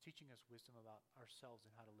 He's teaching us wisdom about ourselves and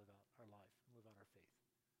how to live out our life, live out our faith.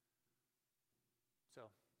 So,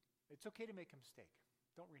 it's okay to make a mistake.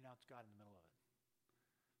 Don't renounce God in the middle of it.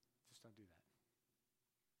 Just don't do that.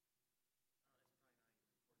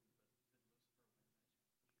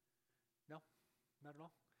 No, not at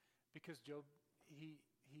all. Because Job, he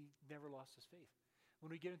never lost his faith. When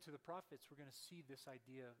we get into the prophets, we're going to see this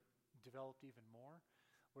idea developed even more,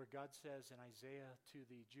 where God says in Isaiah to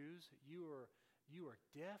the Jews, you are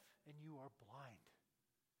deaf and you are blind.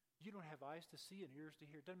 You don't have eyes to see and ears to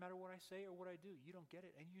hear. It doesn't matter what I say or what I do. You don't get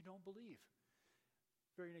it and you don't believe.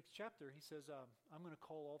 Very next chapter, he says, I'm going to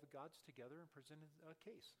call all the gods together and present a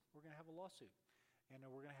case. We're going to have a lawsuit. And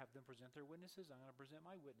we're going to have them present their witnesses. I'm going to present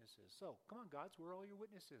my witnesses. So, come on, gods, where are all your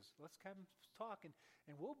witnesses? Let's have them talk, and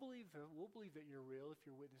we'll believe that you're real if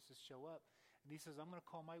your witnesses show up. And he says, I'm going to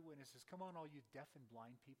call my witnesses. Come on, all you deaf and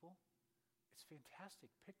blind people. It's a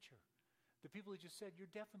fantastic picture. The people who just said, you're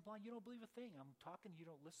deaf and blind, you don't believe a thing. I'm talking, you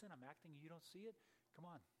don't listen. I'm acting, you don't see it. Come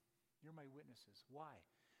on, you're my witnesses. Why?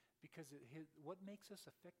 Because what makes us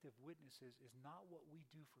effective witnesses is not what we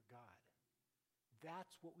do for God.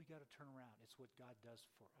 That's what we got to turn around. It's what God does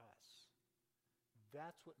for us.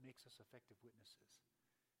 That's what makes us effective witnesses,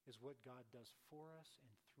 is what God does for us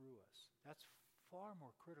and through us. That's far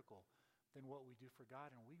more critical than what we do for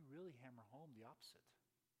God, and we really hammer home the opposite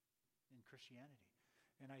in Christianity.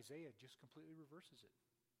 And Isaiah just completely reverses it.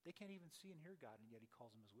 They can't even see and hear God, and yet he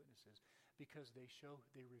calls them as witnesses because they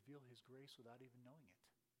reveal his grace without even knowing it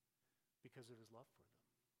because of his love for them.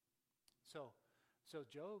 So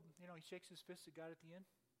Job, he shakes his fist at God at the end.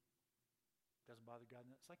 Doesn't bother God.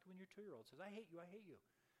 It's like when your 2-year-old says, I hate you.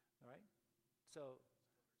 All right? So,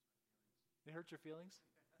 it hurts your feelings?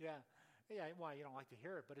 Yeah. Yeah, well, you don't like to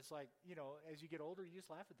hear it, but it's like, as you get older, you just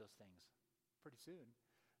laugh at those things pretty soon,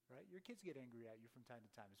 right? Your kids get angry at you from time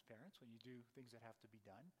to time as parents when you do things that have to be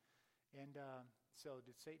done. And so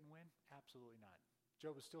did Satan win? Absolutely not.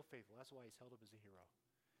 Job is still faithful. That's why he's held up as a hero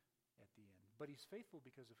at the end. But he's faithful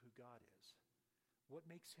because of who God is. What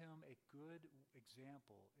makes him a good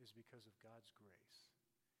example is because of God's grace.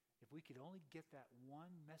 If we could only get that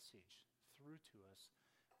one message through to us,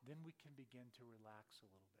 then we can begin to relax a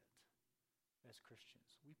little bit as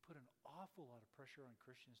Christians. We put an awful lot of pressure on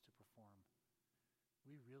Christians to perform.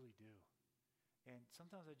 We really do. And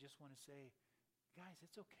sometimes I just want to say, guys,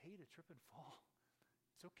 it's okay to trip and fall.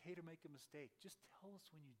 It's okay to make a mistake. Just tell us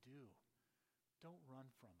when you do. Don't run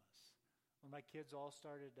from us. When my kids all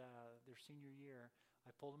started their senior year,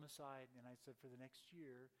 I pulled them aside and I said, for the next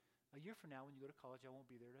year, a year from now when you go to college, I won't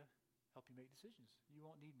be there to help you make decisions. You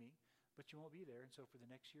won't need me, but you won't be there. And so for the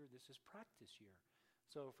next year, this is practice year.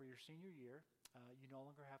 So for your senior year, you no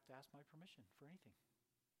longer have to ask my permission for anything.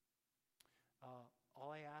 All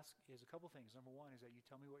I ask is a couple things. Number one is that you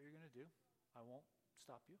tell me what you're going to do. I won't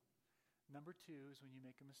stop you. Number two is when you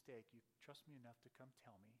make a mistake, you trust me enough to come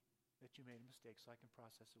tell me that you made a mistake so I can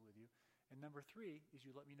process it with you. And number three is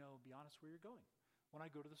you let me know and be honest where you're going. When I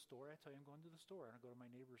go to the store, I tell you I'm going to the store. And I go to my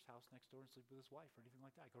neighbor's house next door and sleep with his wife or anything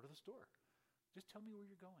like that. I go to the store. Just tell me where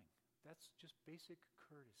you're going. That's just basic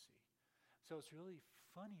courtesy. So it's really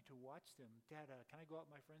funny to watch them. Dad, can I go out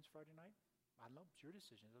with my friends Friday night? I don't know. It's your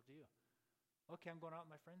decision. It's up to you. Okay, I'm going out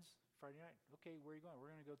with my friends Friday night. Okay, where are you going?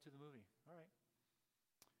 We're going to go to the movie. All right.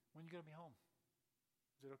 When are you going to be home?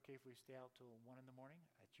 Is it okay if we stay out till 1 in the morning?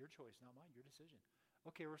 It's your choice, not mine, your decision.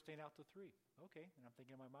 Okay, we're staying out till 3. Okay, and I'm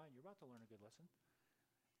thinking in my mind, you're about to learn a good lesson.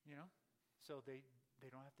 So they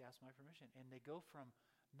don't have to ask my permission. And they go from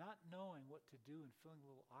not knowing what to do and feeling a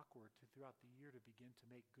little awkward to throughout the year to begin to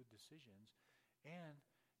make good decisions. And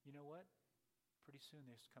you know what? Pretty soon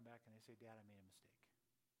they come back and they say, Dad, I made a mistake.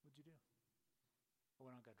 What'd you do? I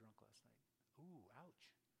went out and got drunk last night. Ooh, ouch.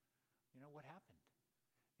 What happened?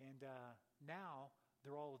 And now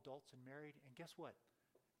they're all adults and married. And guess what?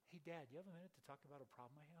 Hey, Dad, you have a minute to talk about a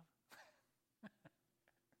problem I have?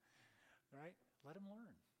 Right? Let them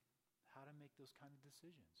learn how to make those kind of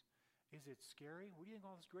decisions. Is it scary? Where do you think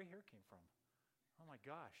all this gray hair came from? Oh, my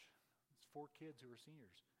gosh. It's 4 kids who are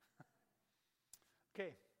seniors.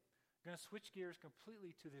 Okay. I'm going to switch gears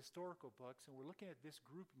completely to the historical books, and we're looking at this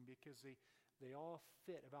grouping because they all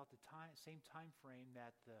fit about the same time frame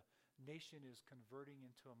that the nation is converting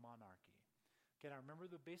into a monarchy. Okay, now remember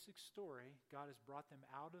the basic story. God has brought them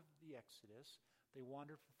out of the Exodus. They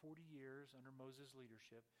wandered for 40 years under Moses'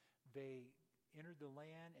 leadership. They entered the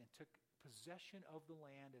land and took possession of the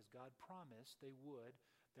land as God promised they would.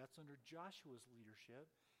 That's under Joshua's leadership.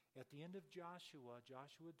 At the end of Joshua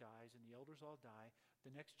dies and the elders all die.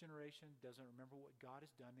 The next generation doesn't remember what God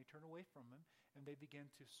has done. They turn away from him and they begin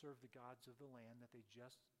to serve the gods of the land that they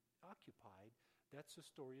just occupied. That's the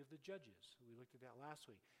story of the judges. We looked at that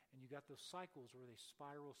last week. And you got those cycles where they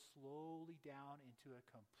spiral slowly down into a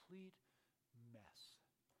complete mess.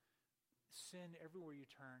 Sin everywhere you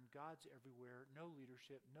turn, God's everywhere, no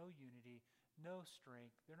leadership, no unity, no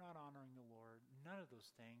strength. They're not honoring the Lord, none of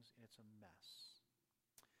those things, and it's a mess.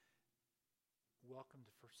 Welcome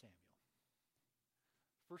to 1 Samuel.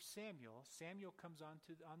 1 Samuel, Samuel comes on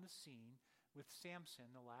the scene with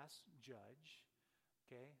Samson, the last judge.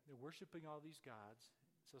 Okay, they're worshiping all these gods.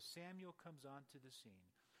 So Samuel comes onto the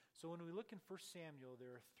scene. So when we look in 1 Samuel,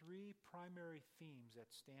 there are three primary themes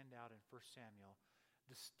that stand out in 1 Samuel,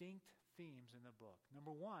 distinct themes in the book.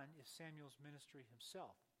 Number one is Samuel's ministry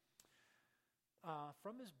himself.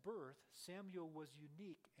 From his birth, Samuel was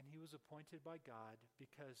unique, and he was appointed by God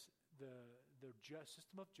because the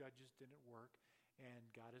system of judges didn't work,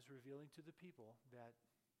 and God is revealing to the people that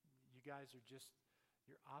you guys are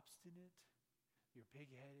you're obstinate, you're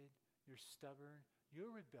big-headed, you're stubborn,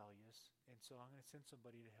 you're rebellious, and so I'm going to send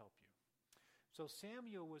somebody to help you. So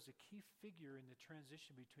Samuel was a key figure in the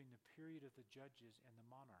transition between the period of the judges and the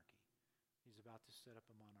monarchy. He's about to set up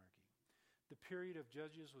a monarchy. The period of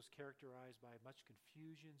judges was characterized by much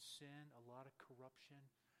confusion, sin, a lot of corruption,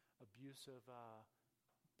 abuse of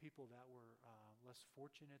people that were less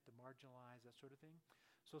fortunate, the marginalized, that sort of thing.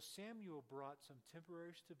 So Samuel brought some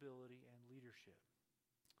temporary stability and leadership.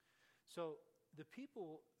 So the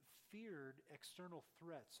people feared external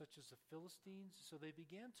threats such as the Philistines, so they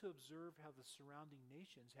began to observe how the surrounding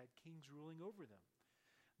nations had kings ruling over them.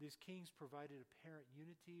 These kings provided apparent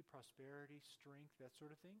unity, prosperity, strength, that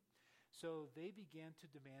sort of thing. So they began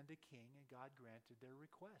to demand a king, and God granted their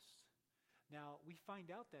request. Now, we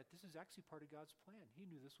find out that this is actually part of God's plan. He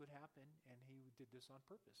knew this would happen, and he did this on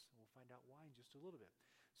purpose. We'll find out why in just a little bit.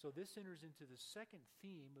 So this enters into the second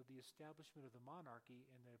theme of the establishment of the monarchy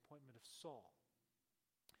and the appointment of Saul.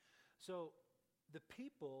 So the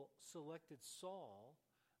people selected Saul.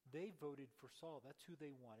 They voted for Saul. That's who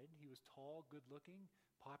they wanted. He was tall, good-looking,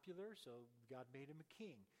 popular, so God made him a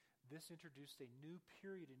king. This introduced a new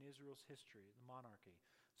period in Israel's history, the monarchy.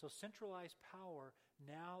 So centralized power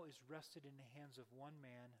now is rested in the hands of one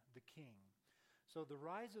man, the king. So the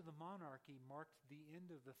rise of the monarchy marked the end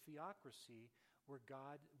of the theocracy where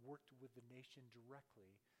God worked with the nation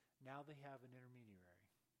directly. Now they have an intermediary,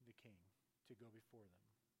 the king, to go before them.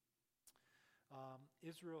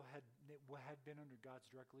 Israel had been under God's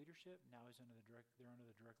direct leadership. Now they're under the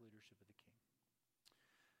direct leadership of the king.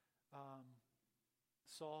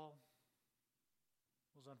 Saul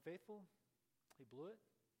was unfaithful. He blew it.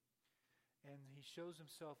 And he shows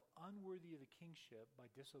himself unworthy of the kingship by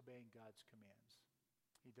disobeying God's commands.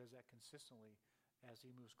 He does that consistently as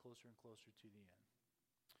he moves closer and closer to the end.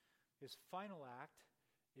 His final act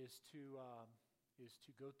is to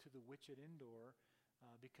go to the witch at Endor,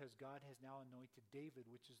 because God has now anointed David,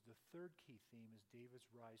 which is the third key theme, is David's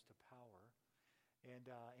rise to power. And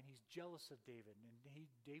he's jealous of David, and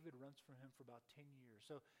David runs from him for about 10 years.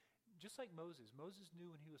 So just like Moses knew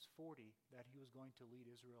when he was 40 that he was going to lead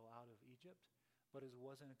Israel out of Egypt, but it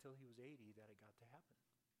wasn't until he was 80 that it got to happen.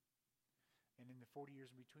 And in the 40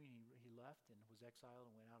 years in between, he left and was exiled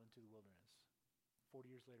and went out into the wilderness. 40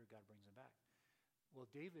 years later, God brings him back. Well,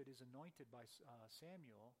 David is anointed by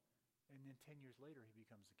Samuel, and then 10 years later, he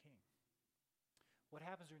becomes the king. What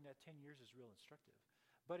happens during that 10 years is real instructive.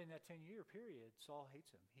 But in that 10-year period, Saul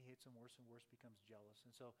hates him. He hates him worse and worse, becomes jealous.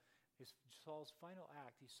 And so Saul's final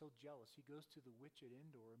act, he's so jealous, he goes to the witch at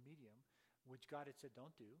Endor, a medium, which God had said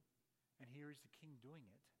don't do. And here is the king doing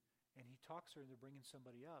it. And he talks to her, and they're bringing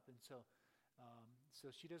somebody up. And so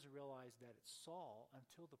she doesn't realize that it's Saul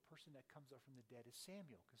until the person that comes up from the dead is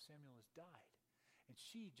Samuel, because Samuel has died. And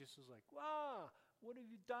she just was like, wow, what have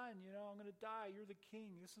you done? I'm going to die. You're the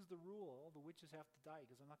king. This is the rule. All the witches have to die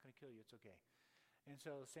because I'm not going to kill you. It's okay. And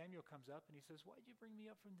so Samuel comes up and he says, why did you bring me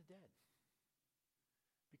up from the dead?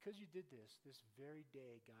 Because you did this very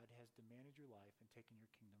day, God has demanded your life and taken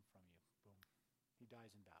your kingdom from you. Boom. He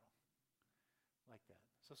dies in battle. Like that.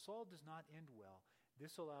 So Saul does not end well.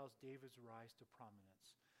 This allows David's rise to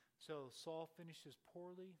prominence. So Saul finishes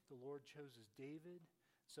poorly. The Lord chooses David.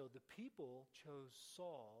 So the people chose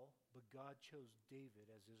Saul, but God chose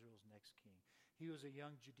David as Israel's next king. He was a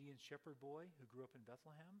young Judean shepherd boy who grew up in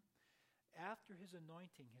Bethlehem. After his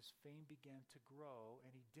anointing, his fame began to grow,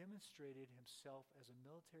 and he demonstrated himself as a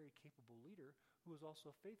military-capable leader who was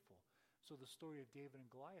also faithful. So the story of David and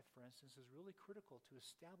Goliath, for instance, is really critical to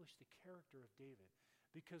establish the character of David,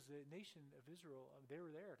 because the nation of Israel, they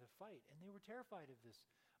were there to fight, and they were terrified of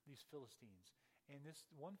these Philistines. And this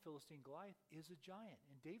one Philistine, Goliath, is a giant.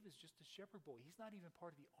 And David's just a shepherd boy. He's not even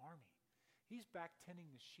part of the army. He's back tending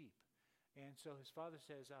the sheep. And so his father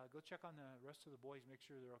says, go check on the rest of the boys, make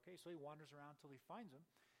sure they're okay. So he wanders around until he finds them.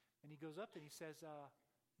 And he goes up and he says,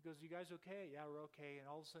 you guys okay? Yeah, we're okay. And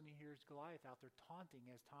all of a sudden he hears Goliath out there taunting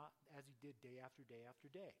as he did day after day after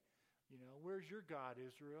day. Where's your God,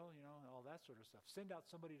 Israel? And all that sort of stuff. Send out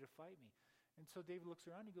somebody to fight me. And so David looks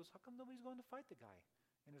around and he goes, how come nobody's going to fight the guy?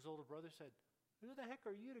 And his older brother said, who the heck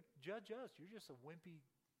are you to judge us? You're just a wimpy,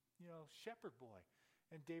 shepherd boy.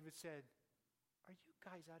 And David said, are you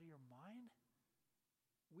guys out of your mind?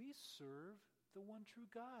 We serve the one true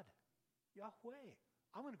God, Yahweh.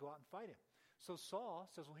 I'm going to go out and fight him. So Saul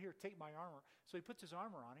says, well, here, take my armor. So he puts his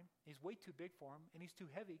armor on him. He's way too big for him, and he's too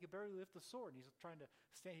heavy. He can barely lift the sword. And he's trying to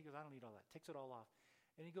stand. He goes, I don't need all that. Takes it all off.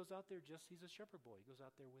 And he goes out there he's a shepherd boy. He goes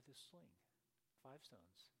out there with his sling, 5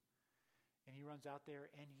 stones. And he runs out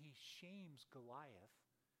there, and he shames Goliath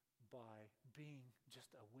by being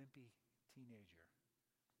just a wimpy teenager.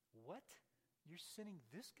 What? You're sending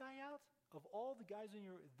this guy out? Of all the guys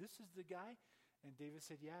this is the guy? And David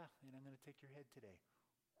said, yeah, and I'm going to take your head today.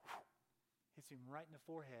 Whew. Hits him right in the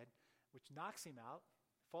forehead, which knocks him out,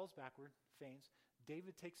 falls backward, faints.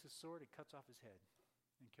 David takes his sword and cuts off his head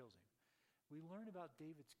and kills him. We learn about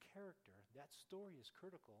David's character. That story is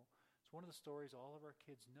critical. It's one of the stories all of our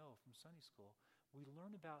kids know from Sunday school. We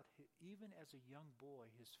learn about, even as a young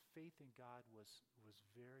boy, his faith in God was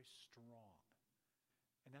very strong.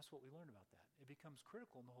 And that's what we learn about that. It becomes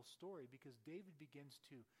critical in the whole story because David begins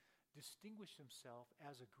to distinguish himself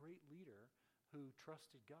as a great leader who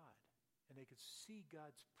trusted God. And they could see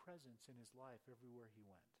God's presence in his life everywhere he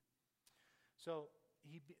went. So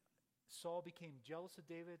Saul became jealous of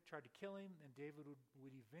David, tried to kill him, and David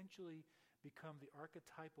would eventually become the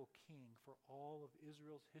archetypal king for all of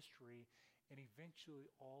Israel's history and eventually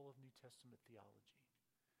all of New Testament theology.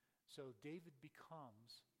 So David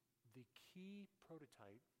becomes the key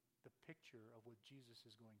prototype, the picture of what Jesus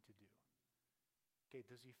is going to do. Okay,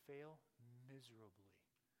 does he fail? Miserably.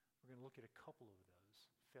 We're going to look at a couple of those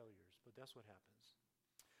failures, but that's what happens.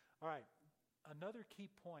 All right, another key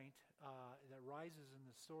point that rises in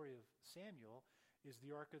the story of Samuel is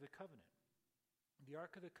the Ark of the Covenant. The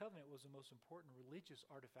Ark of the Covenant was the most important religious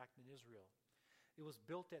artifact in Israel. It was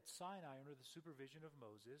built at Sinai under the supervision of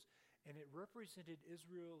Moses, and it represented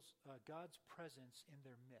God's presence in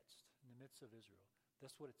their midst, in the midst of Israel.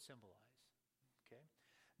 That's what it symbolized. Okay?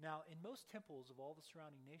 Now, in most temples of all the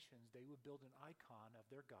surrounding nations, they would build an icon of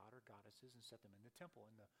their god or goddesses and set them in the temple,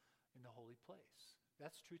 in the holy place.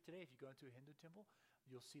 That's true today. If you go into a Hindu temple,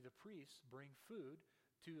 you'll see the priests bring food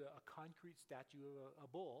to a concrete statue of a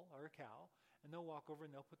bull or a cow, and they'll walk over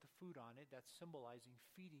and they'll put the food on it. That's symbolizing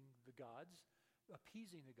feeding the gods,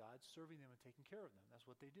 appeasing the gods, serving them and taking care of them. That's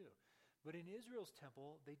what they do. But in Israel's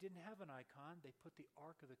temple, they didn't have an icon. They put the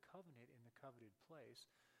Ark of the Covenant in the coveted place,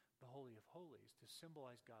 the Holy of Holies, to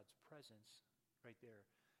symbolize God's presence right there.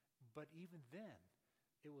 But even then,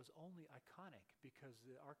 it was only iconic because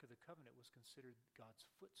the Ark of the Covenant was considered God's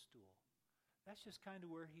footstool. That's just kind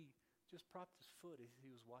of where he just propped his foot as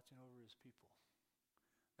he was watching over his people.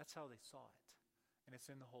 That's how they saw it. And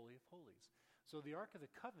it's in the Holy of Holies. So the Ark of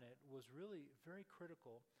the Covenant was really very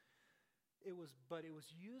critical. But it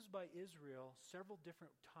was used by Israel several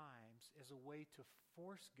different times as a way to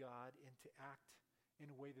force God into act in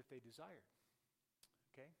a way that they desired.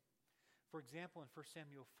 Okay? For example, in 1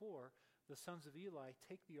 Samuel 4, the sons of Eli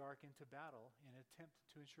take the ark into battle in an attempt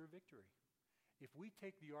to ensure victory. If we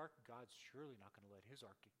take the ark, God's surely not going to let his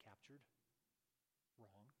ark get captured.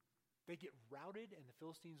 Wrong. They get routed, and the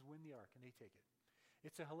Philistines win the ark, and they take it.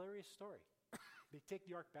 It's a hilarious story. They take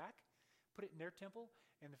the ark back, put it in their temple,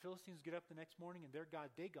 and the Philistines get up the next morning, and their god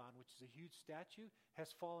Dagon, which is a huge statue,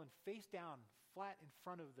 has fallen face down, flat in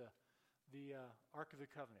front of the Ark of the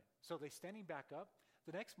Covenant. So they stand him back up.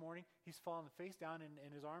 The next morning, he's fallen face down, and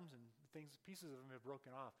his arms and pieces of him have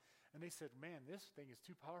broken off. And they said, man, this thing is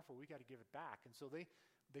too powerful. We got to give it back. And so they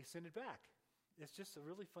send it back. It's just a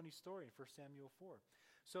really funny story in 1 Samuel 4.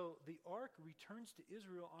 So the ark returns to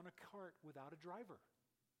Israel on a cart without a driver.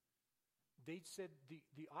 They said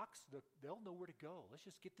the ox, they'll know where to go. Let's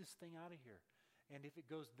just get this thing out of here. And if it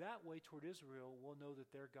goes that way toward Israel, we'll know that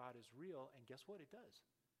their God is real. And guess what? It does.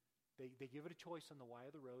 They give it a choice on the way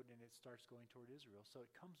of the road, and it starts going toward Israel. So it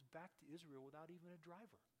comes back to Israel without even a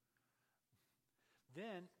driver.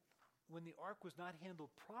 Then, when the ark was not handled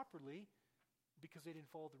properly, because they didn't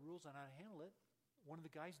follow the rules on how to handle it, one of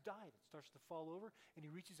the guys died. It starts to fall over, and he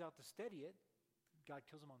reaches out to steady it. God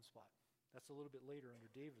kills him on the spot. That's a little bit later under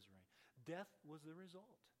David's reign. Death was the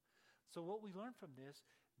result. So what we learn from this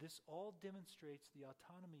all demonstrates the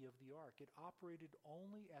autonomy of the ark. It operated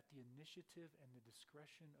only at the initiative and the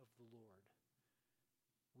discretion of the Lord.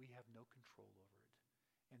 We have no control over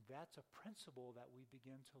it. And that's a principle that we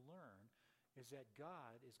begin to learn, is that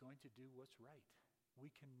God is going to do what's right. We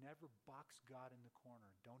can never box God in the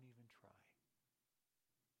corner. Don't even try.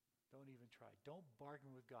 Don't even try. Don't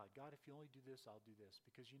bargain with God. God, if you only do this, I'll do this.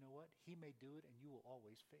 Because you know what? He may do it and you will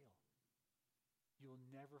always fail. You will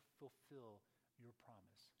never fulfill your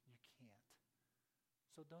promise. You can't.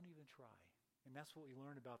 So don't even try. And that's what we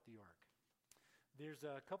learn about the ark. There's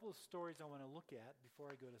a couple of stories I want to look at before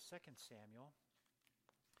I go to 2 Samuel.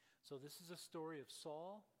 So this is a story of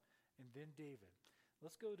Saul and then David.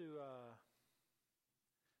 Let's go to,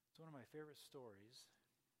 it's one of my favorite stories.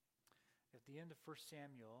 At the end of 1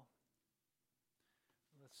 Samuel,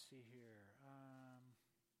 let's see here.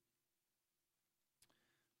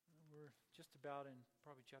 We're just about in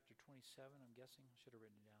probably chapter 27, I'm guessing. I should have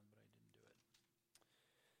written it down, but I didn't do it.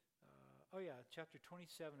 Chapter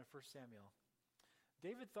 27 of 1 Samuel.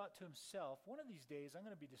 David thought to himself, one of these days I'm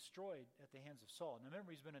going to be destroyed at the hands of Saul. Now remember,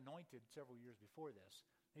 he's been anointed several years before this.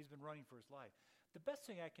 He's been running for his life. The best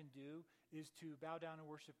thing I can do is to bow down and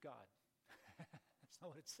worship God. That's not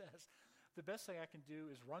what it says. The best thing I can do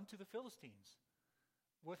is run to the Philistines.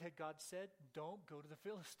 What had God said? Don't go to the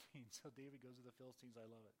Philistines. So David goes to the Philistines. I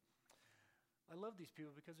love it. I love these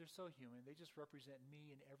people because they're so human. They just represent me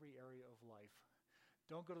in every area of life.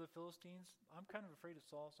 Don't go to the Philistines. I'm kind of afraid of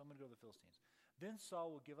Saul, so I'm going to go to the Philistines. Then Saul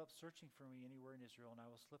will give up searching for me anywhere in Israel, and I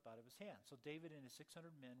will slip out of his hand. So David and his 600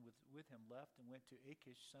 men with him left and went to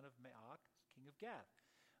Achish, son of Maach, king of Gath.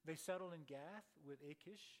 They settled in Gath with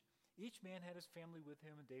Achish. Each man had his family with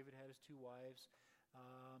him, and David had his 2 wives.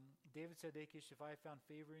 David said to Achish, if I have found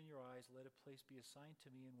favor in your eyes, let a place be assigned to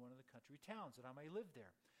me in one of the country towns, that I may live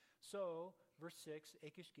there. So, verse 6,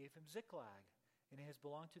 Achish gave him Ziklag, and it has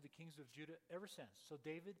belonged to the kings of Judah ever since. So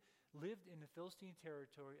David lived in the Philistine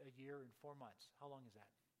territory a year and 4 months. How long is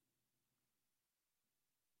that?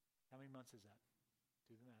 How many months is that?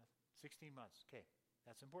 Do the math. 16 months. Okay,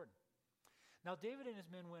 that's important. Now David and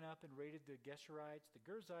his men went up and raided the Geshurites, the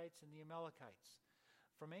Girzites, and the Amalekites.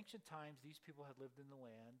 From ancient times, these people had lived in the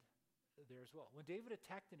land there as well. When David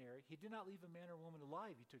attacked an area, he did not leave a man or woman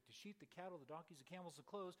alive. He took the sheep, the cattle, the donkeys, the camels, the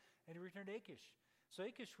clothes, and he returned to Achish. So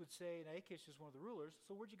Achish would say, and Achish is one of the rulers,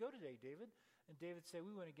 so where'd you go today, David? And David said,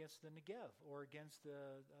 we went against the Negev, or against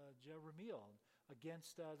the Jerahmeel,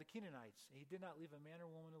 against the Canaanites. He did not leave a man or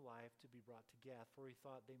woman alive to be brought to Gath, for he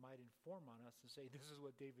thought they might inform on us and say, this is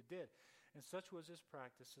what David did. And such was his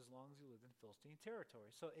practice as long as he lived in Philistine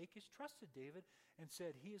territory. So Achish trusted David and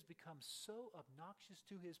said, he has become so obnoxious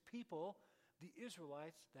to his people, the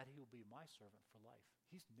Israelites, that he will be my servant for life.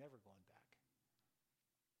 He's never going back.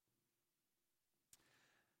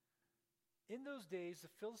 In those days,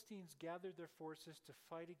 the Philistines gathered their forces to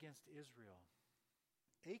fight against Israel.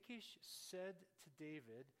 Achish said to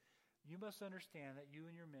David, you must understand that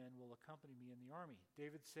you and your men will accompany me in the army.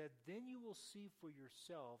 David said, then you will see for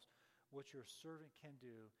yourselves what your servant can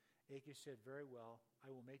do. Achish said, very well,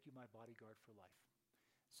 I will make you my bodyguard for life.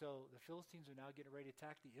 So the Philistines are now getting ready to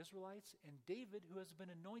attack the Israelites, and David, who has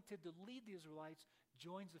been anointed to lead the Israelites,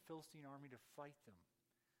 joins the Philistine army to fight them.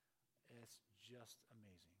 It's just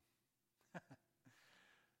amazing.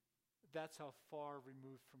 That's how far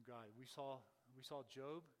removed from God. We saw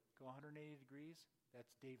Job go 180 degrees.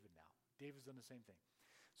 That's David now. David's done the same thing.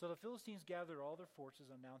 So the Philistines gathered all their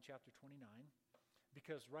forces. I'm now in chapter 29,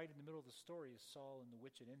 because right in the middle of the story is Saul and the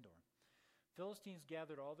witch at Endor. Philistines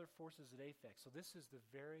gathered all their forces at Aphek. So this is the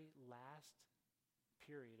very last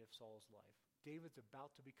period of Saul's life. David's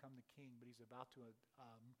about to become the king, but he's about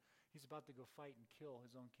to go fight and kill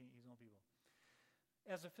his own people.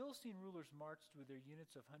 As the Philistine rulers marched with their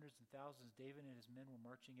units of hundreds and thousands, David and his men were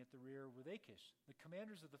marching at the rear with Achish. The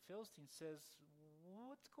commanders of the Philistines says,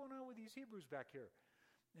 what's going on with these Hebrews back here?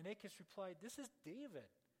 And Achish replied, this is David.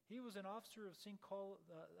 He was an officer of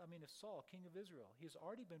Saul, king of Israel. He has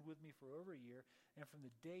already been with me for over a year, and from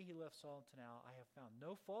the day he left Saul to now, I have found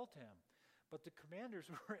no fault in him. But the commanders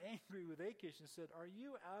were angry with Achish and said, are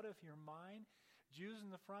you out of your mind? Jews in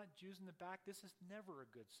the front, Jews in the back. This is never a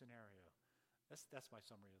good scenario. That's my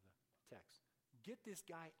summary of the text. Get this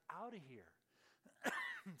guy out of here.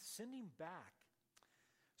 Send him back.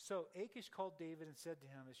 So Achish called David and said to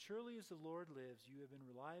him, as surely as the Lord lives, you have been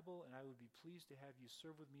reliable, and I would be pleased to have you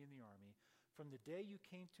serve with me in the army. From the day you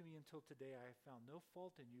came to me until today, I have found no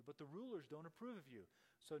fault in you, but the rulers don't approve of you.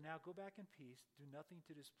 So now go back in peace. Do nothing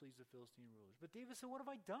to displease the Philistine rulers. But David said, what have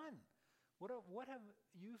I done? What have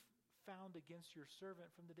you found against your servant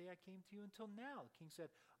from the day I came to you until now? The king said,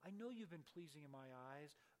 I know you've been pleasing in my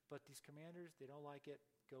eyes, but these commanders, they don't like it.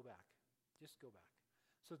 Go back. Just go back.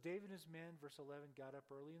 So David and his men, verse 11, got up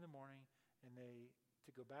early in the morning to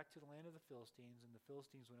go back to the land of the Philistines, and the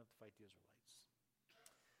Philistines went up to fight the Israelites.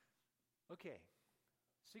 Okay,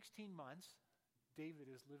 16 months, David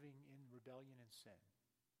is living in rebellion and sin.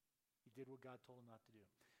 He did what God told him not to do.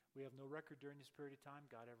 We have no record during this period of time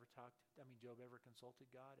Job ever consulted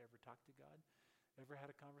God, ever talked to God, ever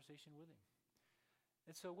had a conversation with him.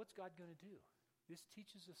 And so what's God going to do? This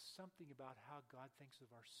teaches us something about how God thinks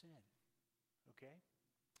of our sin. Okay?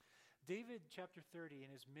 David, chapter 30,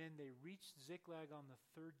 and his men, they reached Ziklag on the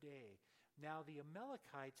third day. Now the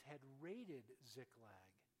Amalekites had raided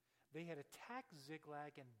Ziklag. They had attacked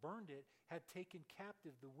Ziklag and burned it, had taken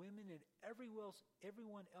captive the women and everyone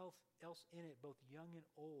else in it, both young and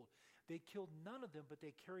old. They killed none of them, but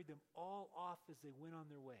they carried them all off as they went on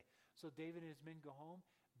their way. So David and his men go home.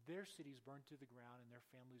 Their cities burned to the ground and their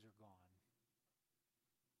families are gone.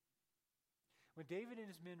 When David and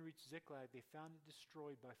his men reached Ziklag, they found it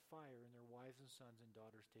destroyed by fire and their wives and sons and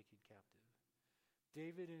daughters taken captive.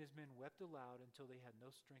 David and his men wept aloud until they had no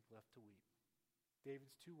strength left to weep.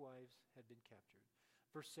 David's 2 wives had been captured.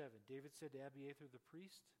 Verse 7, David said to Abiathar the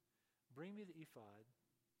priest, "Bring me the ephod."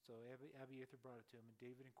 So Abiathar brought it to him, and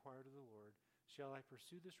David inquired of the Lord, "Shall I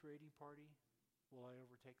pursue this raiding party? Will I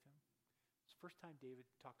overtake them?" It's the first time David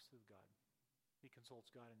talks to God. He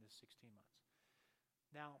consults God in this 16 months.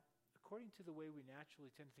 Now, according to the way we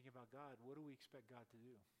naturally tend to think about God, what do we expect God to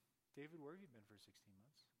do? David, where have you been for 16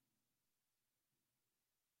 months?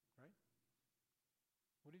 Right?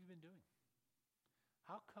 What have you been doing?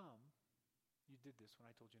 How come you did this when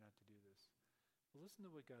I told you not to do this? Well, listen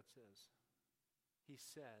to what God says. He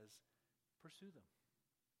says, pursue them.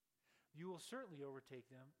 You will certainly overtake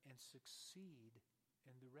them and succeed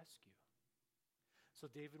in the rescue.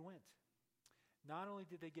 So David went. Not only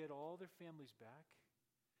did they get all their families back,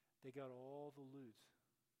 they got all the loot,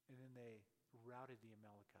 and then they routed the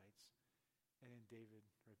Amalekites. And then David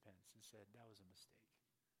repents and said, that was a mistake.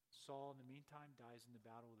 Saul, in the meantime, dies in the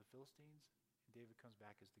battle with the Philistines, and David comes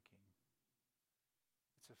back as the king.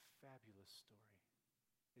 It's a fabulous story.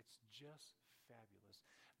 It's just fabulous.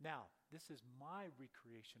 Now, this is my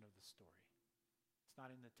recreation of the story. It's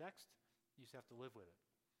not in the text. You just have to live with it.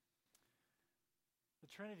 The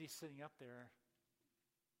Trinity's sitting up there,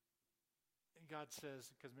 and God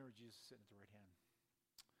says, because remember, Jesus is sitting at the right hand.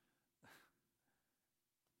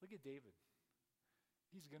 Look at David.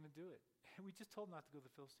 He's going to do it. And we just told him not to go to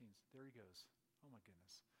the Philistines. There he goes. Oh, my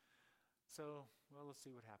goodness. So, well, let's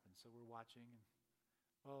see what happens. So we're watching, and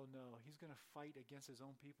oh, no, he's going to fight against his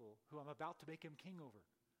own people, who I'm about to make him king over.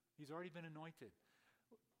 He's already been anointed.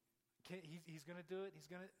 He's going to do it.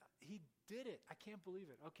 He did it. I can't believe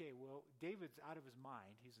it. Okay, well, David's out of his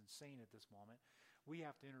mind. He's insane at this moment. We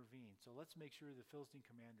have to intervene. So let's make sure the Philistine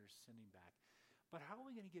commanders send him back. But how are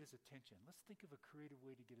we going to get his attention? Let's think of a creative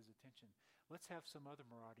way to get his attention. Let's have some other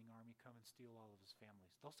marauding army come and steal all of his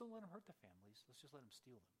families. They'll still let him hurt the families. Let's just let him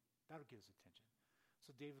steal them. That'll get his attention.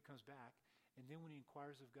 So David comes back, and then when he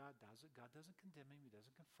inquires of God, does it? God doesn't condemn him. He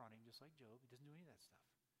doesn't confront him, just like Job. He doesn't do any of that stuff.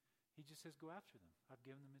 He just says, go after them. I've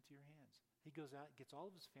given them into your hands. He goes out, gets all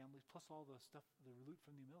of his families, plus all the stuff, the loot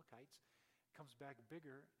from the Amalekites, comes back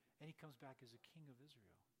bigger, and he comes back as a king of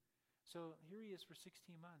Israel. So here he is for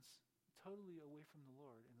 16 months, totally away from the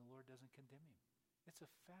Lord, and the Lord doesn't condemn him. It's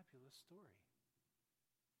a fabulous story.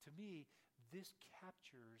 To me, this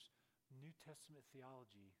captures New Testament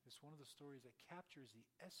theology. It's one of the stories that captures the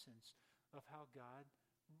essence of how God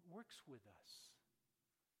works with us.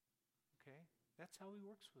 Okay? That's how he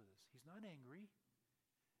works with us. He's not angry.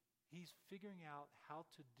 He's figuring out how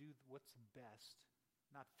to do what's best.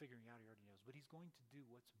 Not figuring out, he already knows, but he's going to do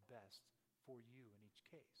what's best for you in each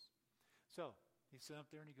case. So, he's sitting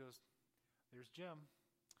up there and he goes, there's Jim.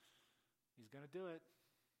 He's going to do it.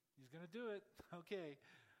 He's going to do it. Okay,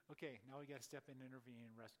 now we got to step in and intervene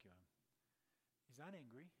and rescue him. He's not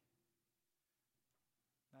angry.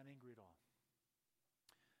 Not angry at all.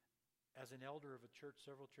 As an elder of a church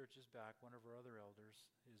several churches back, one of our other elders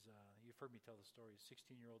is, you've heard me tell the story, his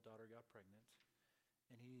 16-year-old daughter got pregnant,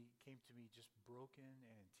 and he came to me just broken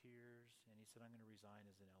and in tears, and he said, I'm going to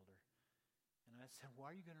resign as an elder. And I said,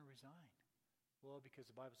 why are you going to resign? Well,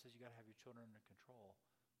 because the Bible says you got to have your children under control.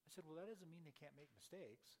 I said, well, that doesn't mean they can't make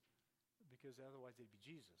mistakes, because otherwise they'd be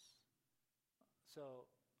Jesus.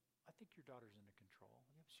 So I think your daughter's under control.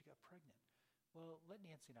 Yeah, but she got pregnant. Well, let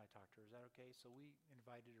Nancy and I talk to her. Is that okay? So we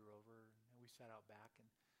invited her over, and we sat out back, and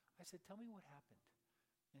I said, tell me what happened.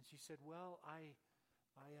 And she said, well,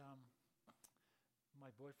 my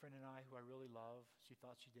boyfriend and I, who I really love, she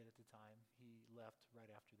thought she did at the time, he left right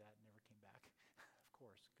after that and never came back, of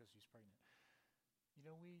course, because she's pregnant. You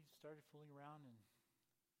know, we started fooling around, and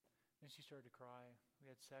then she started to cry. We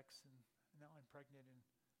had sex, and now I'm pregnant, and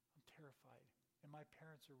I'm terrified. And my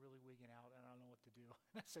parents are really wigging out, and I don't know what to do.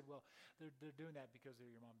 And I said, well, they're doing that because they're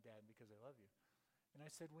your mom and dad and because they love you. And I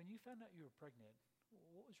said, when you found out you were pregnant,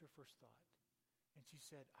 what was your first thought? And she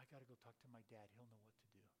said, I got to go talk to my dad. He'll know what to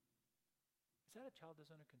do. Is that a child that's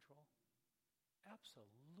under control?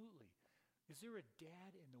 Absolutely. Is there a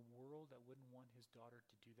dad in the world that wouldn't want his daughter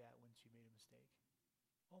to do that when she made a mistake?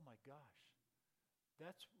 Oh my gosh.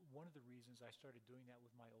 That's one of the reasons I started doing that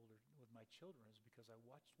with my children, is because I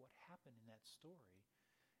watched what happened in that story,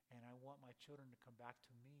 and I want my children to come back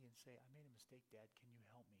to me and say, I made a mistake, Dad, can you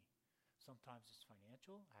help me? Sometimes it's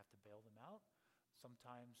financial, I have to bail them out.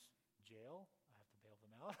 Sometimes jail, I have to bail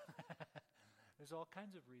them out. There's all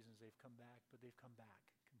kinds of reasons they've come back, but they've come back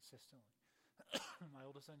consistently. My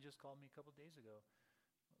oldest son just called me a couple days ago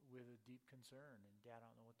with a deep concern, and Dad, I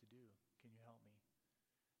don't know what to do. Can you help me?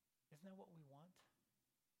 Isn't that what we want?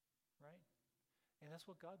 Right? And that's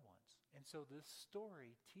what God wants. And so this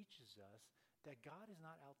story teaches us that God is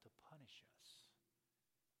not out to punish us.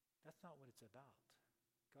 That's not what it's about.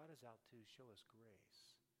 God is out to show us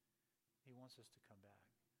grace. He wants us to come back.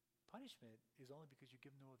 Punishment is only because you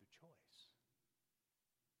give no other choice.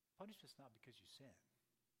 Punishment's not because you sin.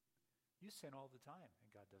 You sin all the time and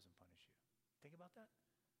God doesn't punish you. Think about that.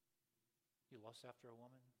 You lust after a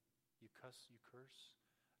woman. You cuss, you curse.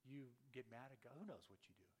 You get mad at God. Who knows what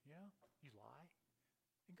you do? You know? You lie.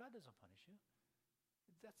 And God doesn't punish you.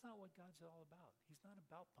 That's not what God's all about. He's not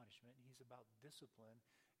about punishment. He's about discipline.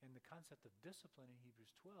 And the concept of discipline in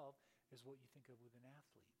Hebrews 12 is what you think of with an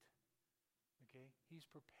athlete. Okay? He's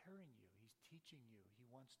preparing you. He's teaching you. He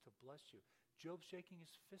wants to bless you. Job's shaking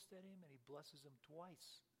his fist at him, and he blesses him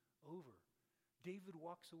twice over. David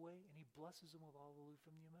walks away, and he blesses him with all the loot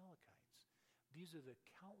from the Amalekites. These are the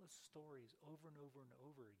countless stories over and over and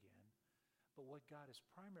over again. But what God is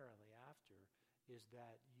primarily after is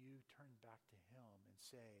that you turn back to him and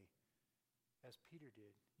say, as Peter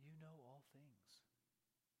did, you know all things.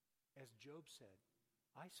 As Job said,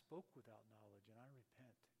 I spoke without knowledge and I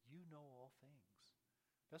repent. You know all things.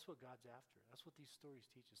 That's what God's after. That's what these stories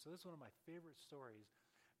teach us. So this is one of my favorite stories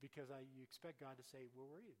because you expect God to say, where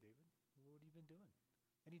were you, David? What have you been doing?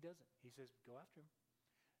 And he doesn't. He says, go after him.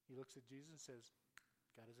 He looks at Jesus and says,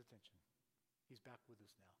 got his attention. He's back with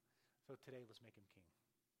us now. So today, let's make him king.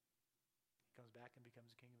 He comes back and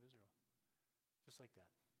becomes the king of Israel. Just like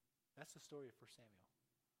that. That's the story of 1 Samuel.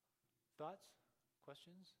 Thoughts?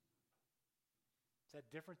 Questions? Is that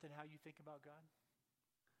different than how you think about God?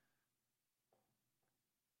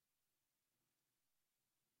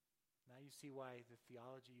 Now you see why the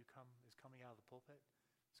theology is coming out of the pulpit.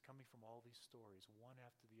 It's coming from all these stories, one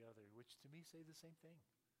after the other, which to me say the same thing.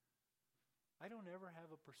 I don't ever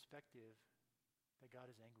have a perspective that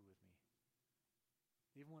God is angry with me,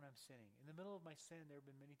 even when I'm sinning. In the middle of my sin, there have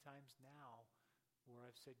been many times now where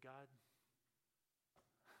I've said, God,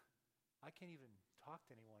 I can't even talk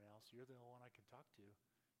to anyone else. You're the only one I can talk to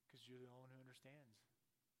because you're the only one who understands.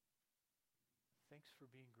 Thanks for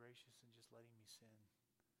being gracious and just letting me sin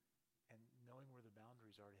and knowing where the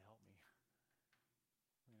boundaries are to help me.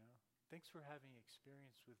 You know, thanks for having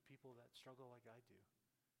experience with people that struggle like I do.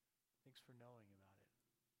 Thanks for knowing about it.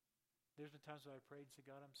 There's been times when I prayed and said,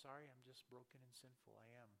 God, I'm sorry, I'm just broken and sinful. I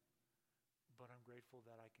am. But I'm grateful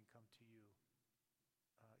that I can come to you,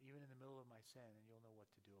 even in the middle of my sin, and you'll know what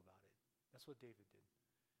to do about it. That's what David did.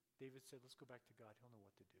 David said, let's go back to God. He'll know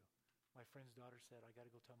what to do. My friend's daughter said, I got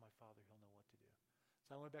to go tell my father. He'll know what to do.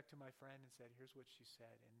 So I went back to my friend and said, here's what she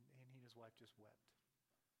said. And he and his wife just wept.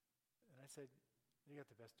 And I said, you got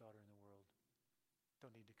the best daughter in the world.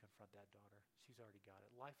 Don't need to confront that daughter. She's already got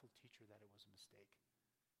it. Life will teach her that it was a mistake.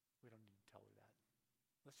 We don't need to tell her that.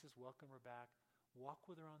 Let's just welcome her back, walk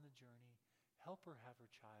with her on the journey, help her have her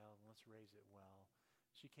child, and let's raise it well.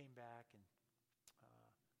 She came back, and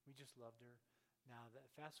we just loved her. Now,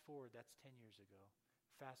 fast forward, that's 10 years ago.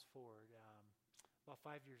 Fast forward, about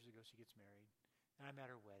 5 years ago, she gets married, and I'm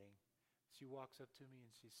at her wedding. She walks up to me,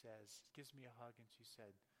 and she says, gives me a hug, and she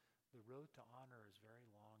said, the road to honor is very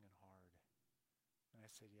long and hard. And I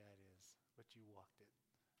said, yeah, it is, but you walked it.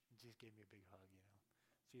 And she just gave me a big hug, you know.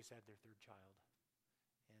 She just had their third child.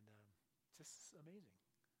 And just amazing.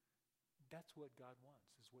 That's what God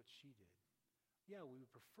wants, is what she did. Yeah, we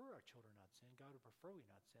would prefer our children not sin. God would prefer we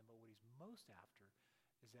not sin, but what he's most after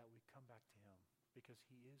is that we come back to him because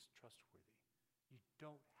he is trustworthy. You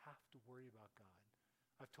don't have to worry about God.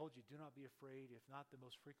 I've told you, do not be afraid. If not the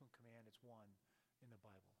most frequent command, it's one in the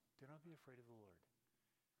Bible. Do not be afraid of the Lord.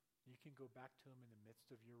 You can go back to him in the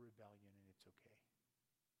midst of your rebellion, and it's okay.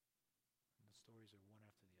 And the stories are one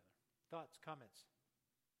after the other. Thoughts, comments?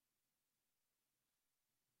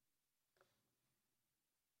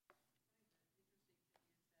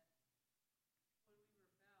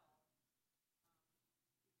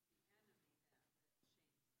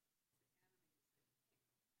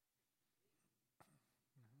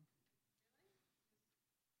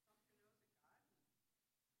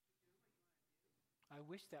 I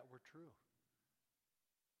wish that were true.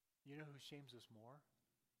 You know who shames us more?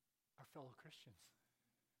 Our fellow Christians.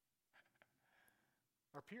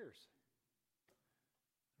 Our peers.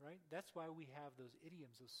 Right? That's why we have those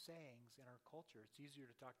idioms, those sayings in our culture. It's easier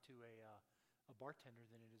to talk to a bartender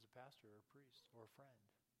than it is a pastor or a priest or a friend.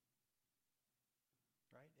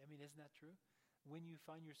 Right? I mean, isn't that true? When you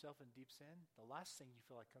find yourself in deep sin, the last thing you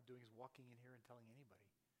feel like doing is walking in here and telling anybody.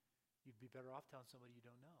 You'd be better off telling somebody you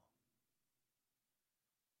don't know.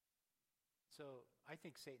 So I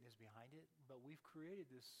think Satan is behind it, but we've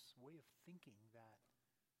created this way of thinking that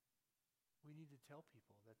we need to tell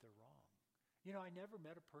people that they're wrong. You know, I never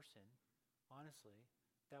met a person, honestly,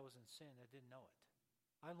 that was in sin that didn't know it.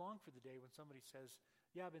 I long for the day when somebody says,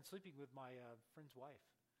 yeah, I've been sleeping with my friend's wife.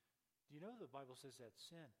 Do you know the Bible says that's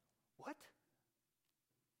sin? What?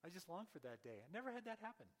 I just long for that day. I never had that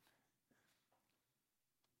happen.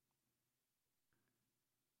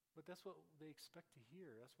 But that's what they expect to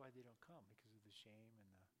hear. That's why they don't come, because of the shame and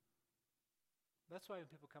the... That's why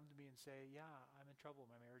when people come to me and say, yeah, I'm in trouble,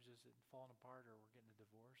 my marriage is falling apart, or we're getting a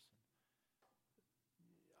divorce.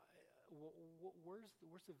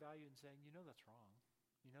 Where's the value in saying, you know that's wrong,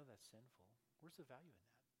 you know that's sinful? Where's the value in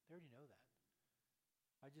that? They already know that.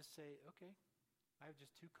 I just say, okay, I have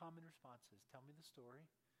just two common responses. Tell me the story,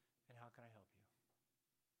 and how can I help you?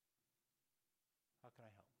 How can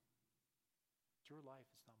I help? It's your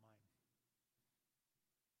life, it's not mine.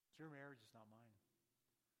 It's your marriage, it's not mine.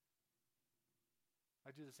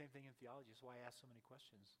 I do the same thing in theology. That's why I ask so many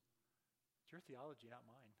questions. It's your theology, not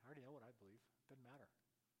mine. I already know what I believe. Doesn't matter.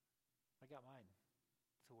 I got mine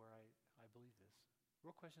to where I believe this.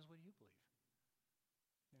 Real question is, what do you believe?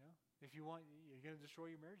 You know, if you're going to destroy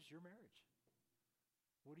your marriage, it's your marriage.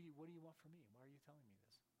 What do you want from me? Why are you telling me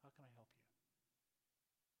this? How can I help you?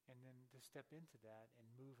 And then to step into that and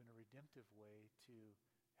move in a redemptive way to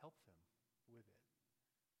help them with it.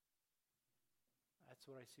 That's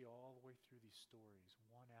what I see all the way through these stories,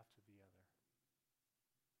 one after the other.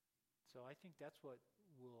 So I think that's what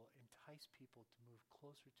will entice people to move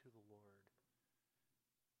closer to the Lord.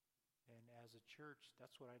 And as a church,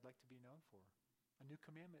 that's what I'd like to be known for. A new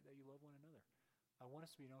commandment, that you love one another. I want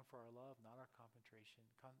us to be known for our love, not our confrontation,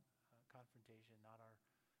 not our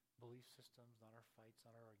belief systems, not our fights,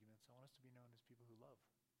 not our arguments. I want us to be known as people who love.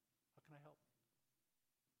 How can I help?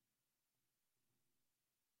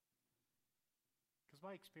 Because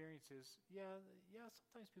my experience is, yeah,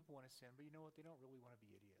 sometimes people want to sin, but you know what? They don't really want to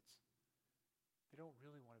be idiots. They don't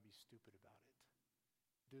really want to be stupid about it.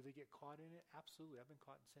 Do they get caught in it? Absolutely. I've been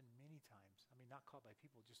caught in sin many times. I mean, not caught by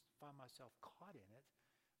people, just find myself caught in it.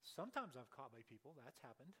 Sometimes I've caught by people. That's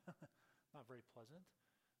happened. Not very pleasant.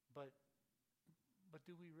 But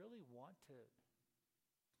do we really want to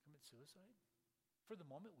commit suicide? For the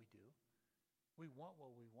moment, we do. We want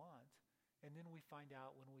what we want. And then we find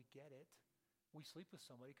out when we get it, we sleep with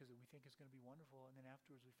somebody because we think it's going to be wonderful. And then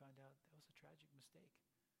afterwards, we find out that was a tragic mistake.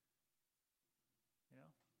 You know?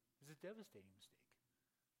 It's a devastating mistake.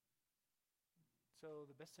 So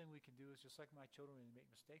the best thing we can do is, just like my children, when they make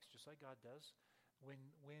mistakes, just like God does, when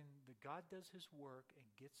God does his work and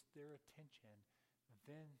gets their attention,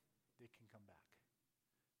 then they can come back.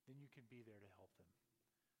 Then you can be there to help them.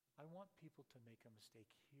 I want people to make a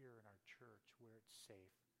mistake here in our church where it's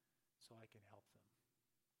safe so I can help them.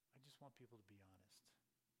 I just want people to be honest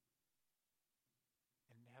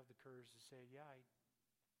and have the courage to say, yeah, I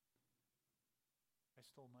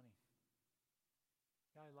stole money.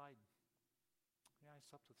 Yeah, I lied. Yeah, I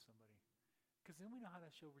slept with somebody. Because then we know how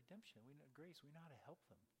to show redemption. We know grace. We know how to help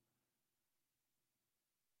them.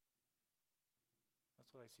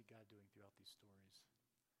 That's what I see God doing throughout these stories.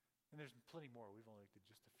 And there's plenty more. We've only looked at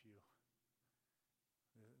just a few.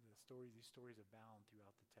 These stories abound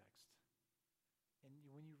throughout the text. And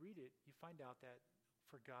when you read it, you find out that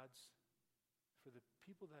for the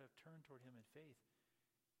people that have turned toward him in faith,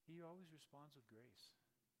 he always responds with grace.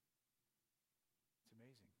 It's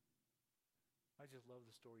amazing. I just love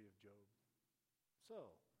the story of Job.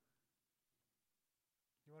 So,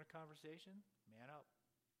 you want a conversation? Man up.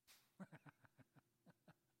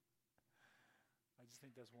 I just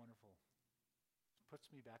think that's wonderful. It puts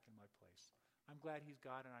me back in my place. I'm glad he's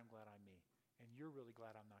God, and I'm glad I'm me. And you're really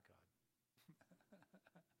glad I'm not God.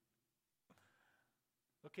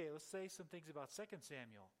 Okay, let's say some things about 2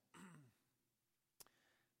 Samuel.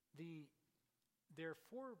 There are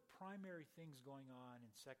four primary things going on in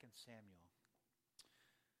 2 Samuel.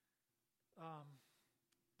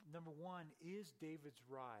 Number one is David's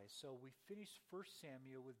rise. So we finished 1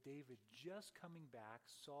 Samuel with David just coming back.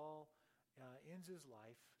 Saul ends his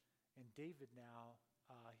life, and David now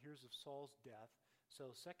hears of Saul's death.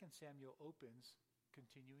 So 2 Samuel opens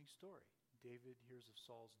continuing story. David hears of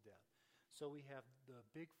Saul's death. So we have the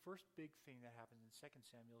first big thing that happens in 2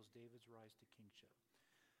 Samuel is David's rise to kingship.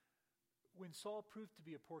 When Saul proved to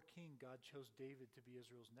be a poor king, God chose David to be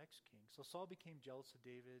Israel's next king. So Saul became jealous of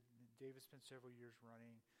David. David spent several years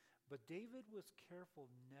running. But David was careful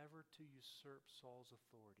never to usurp Saul's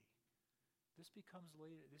authority. This becomes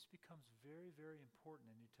very, very important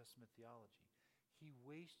in New Testament theology. He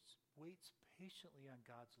waits patiently on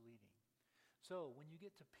God's leading. So when you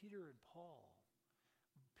get to Peter and Paul,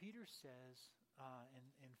 Peter says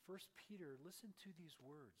in 1 Peter, listen to these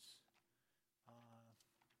words.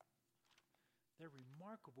 They're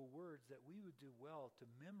remarkable words that we would do well to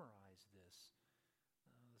memorize this.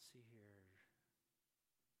 Let's see here.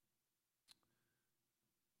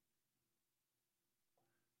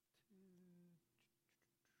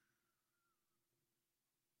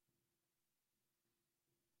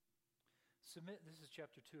 This is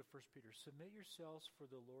chapter 2 of 1 Peter. Submit yourselves for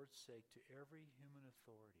the Lord's sake to every human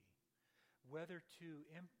authority, whether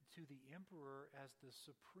to the emperor as the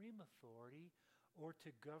supreme authority or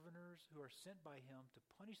to governors who are sent by him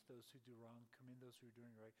to punish those who do wrong, commend those who are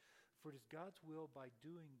doing right. For it is God's will by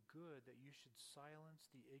doing good that you should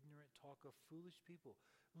silence the ignorant talk of foolish people.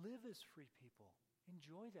 Live as free people.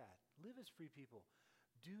 Enjoy that. Live as free people.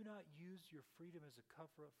 Do not use your freedom as a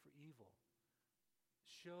cover-up for evil.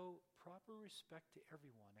 Show proper respect to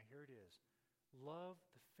everyone. Now here it is. Love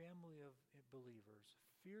the family of believers.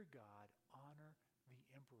 Fear God. Honor the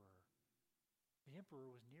emperor. The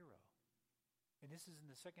emperor was Nero. And this is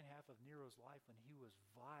in the second half of Nero's life when he was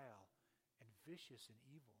vile and vicious and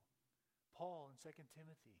evil. Paul in 2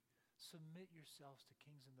 Timothy, submit yourselves to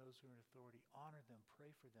kings and those who are in authority. Honor them.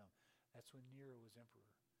 Pray for them. That's when Nero was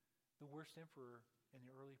emperor. The worst emperor in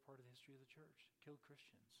the early part of the history of the church. Killed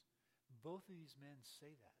Christians. Both of these men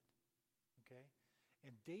say that, okay?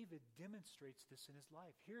 And David demonstrates this in his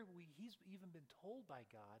life. Here he's even been told by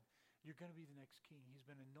God, you're going to be the next king. He's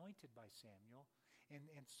been anointed by Samuel,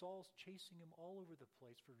 and Saul's chasing him all over the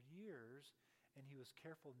place for years, and he was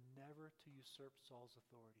careful never to usurp Saul's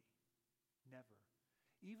authority. Never.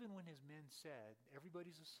 Even when his men said,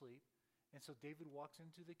 everybody's asleep, and so David walks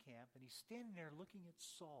into the camp, and he's standing there looking at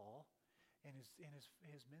Saul, and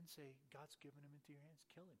his men say, God's given him into your hands,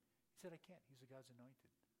 kill him. He said, I can't. He's the God's anointed.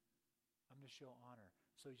 I'm going to show honor.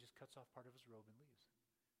 So he just cuts off part of his robe and leaves.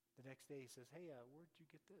 The next day he says, hey, where'd you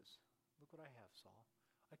get this? Look what I have, Saul.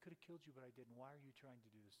 I could have killed you, but I didn't. Why are you trying to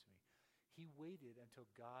do this to me? He waited until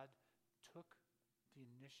God took the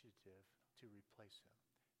initiative to replace him.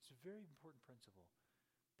 It's a very important principle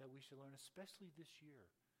that we should learn, especially this year.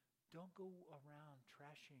 Don't go around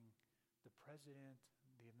trashing the president,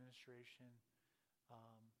 the administration.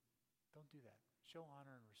 Don't do that. Show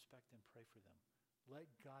honor and respect and pray for them. Let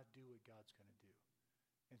God do what God's going to do.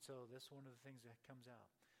 And so that's one of the things that comes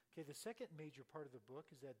out. Okay, the second major part of the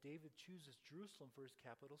book is that David chooses Jerusalem for his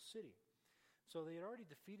capital city. So they had already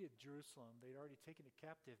defeated Jerusalem. They had already taken it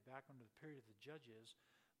captive back under the period of the Judges.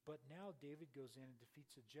 But now David goes in and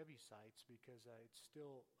defeats the Jebusites because it's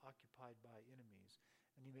still occupied by enemies.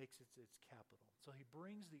 And he makes it its capital. So he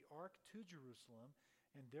brings the ark to Jerusalem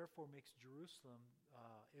and therefore makes Jerusalem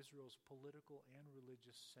Israel's political and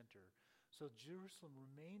religious center. So Jerusalem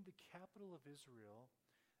remained the capital of Israel,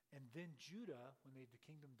 and then Judah, when the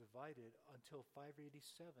kingdom divided, until 587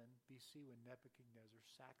 BC when Nebuchadnezzar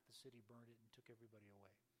sacked the city, burned it, and took everybody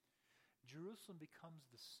away. Jerusalem becomes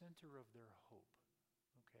the center of their hope,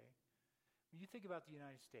 okay? When you think about the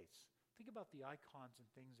United States, think about the icons and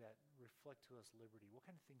things that reflect to us liberty. What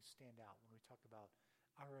kind of things stand out when we talk about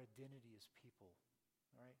our identity as people,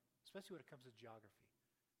 all right? Especially when it comes to geography.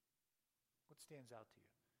 What stands out to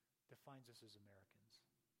you? Defines us as Americans.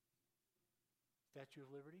 Statue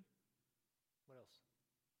of Liberty? What else?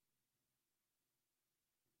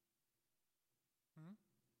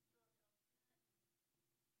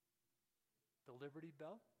 The Liberty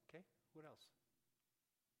Bell? Okay, what else?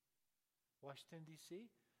 Washington,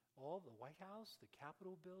 D.C., all the White House, the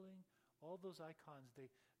Capitol building, all those icons,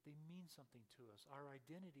 they mean something to us. Our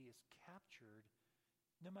identity is captured.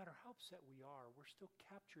 No matter how upset we are, we're still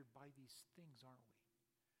captured by these things, aren't we?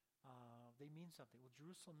 They mean something. Well,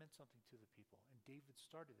 Jerusalem meant something to the people, and David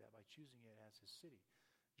started that by choosing it as his city.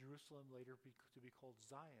 Jerusalem, later to be called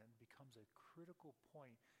Zion, becomes a critical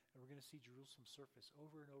point, and we're going to see Jerusalem surface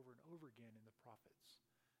over and over and over again in the prophets,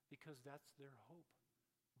 because that's their hope.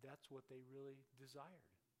 That's what they really desired.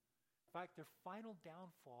 In fact, their final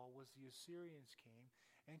downfall was the Assyrians came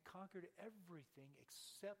and conquered everything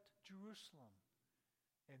except Jerusalem.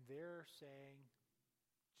 And they're saying,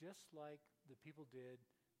 just like the people did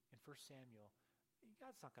in 1 Samuel,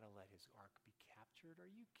 God's not going to let his ark be captured.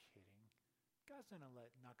 Are you kidding? God's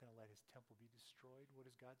not going to let his temple be destroyed. What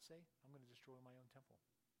does God say? I'm going to destroy my own temple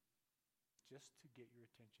just to get your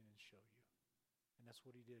attention and show you. And that's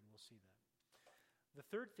what he did, and we'll see that. The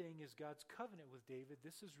third thing is God's covenant with David.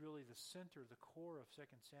 This is really the center, the core of 2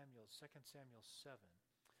 Samuel 7.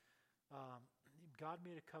 God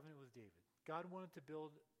made a covenant with David. David wanted to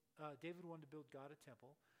build God a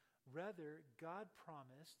temple. Rather, God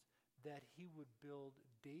promised that he would build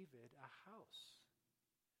David a house.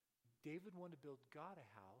 David wanted to build God a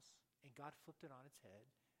house, and God flipped it on its head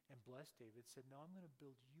and blessed David, said, no, I'm going to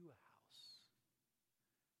build you a house.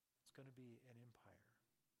 It's going to be an empire.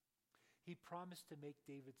 He promised to make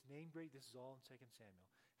David's name great. This is all in 2 Samuel.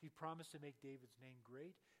 He promised to make David's name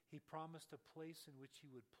great. He promised a place in which he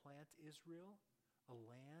would plant Israel, a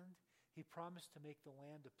land. He promised to make the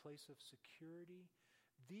land a place of security.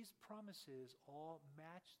 These promises all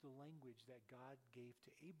match the language that God gave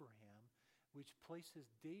to Abraham, which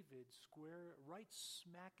places David right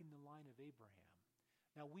smack in the line of Abraham.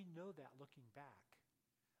 Now, we know that looking back,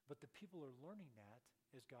 but the people are learning that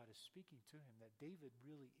as God is speaking to him, that David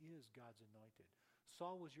really is God's anointed.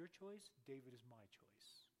 Saul was your choice, David is my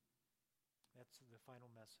choice. That's the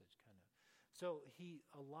final message, kind of. So he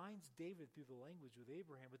aligns David through the language with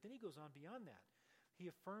Abraham, but then he goes on beyond that.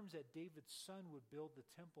 He affirms that David's son would build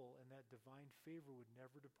the temple and that divine favor would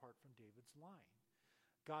never depart from David's line.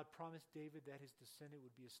 God promised David that his descendant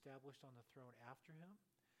would be established on the throne after him,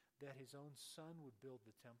 that his own son would build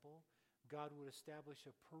the temple. God would establish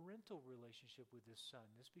a parental relationship with his son.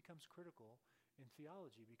 This becomes critical in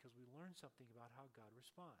theology because we learn something about how God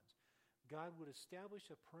responds. God would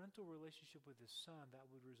establish a parental relationship with his son that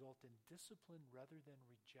would result in discipline rather than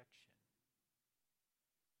rejection.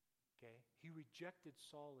 Okay? He rejected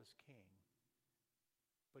Saul as king,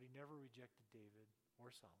 but he never rejected David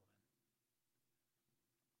or Solomon.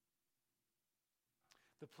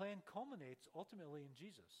 The plan culminates ultimately in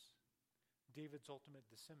Jesus, David's ultimate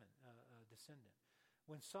descendant.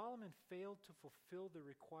 When Solomon failed to fulfill the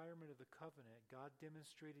requirement of the covenant, God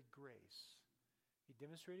demonstrated grace. He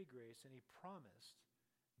demonstrated grace, and he promised,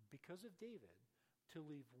 because of David, to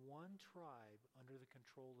leave one tribe under the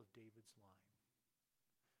control of David's line.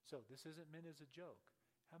 So this isn't meant as a joke.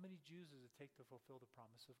 How many Jews does it take to fulfill the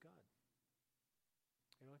promise of God?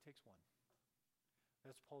 It only takes one.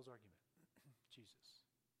 That's Paul's argument. Jesus.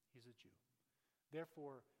 He's a Jew.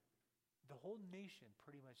 Therefore, the whole nation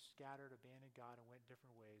pretty much scattered, abandoned God, and went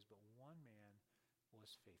different ways, but one man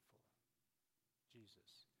was faithful,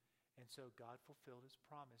 Jesus. And so God fulfilled his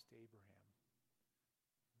promise to Abraham.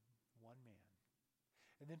 One man.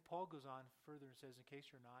 And then Paul goes on further and says, in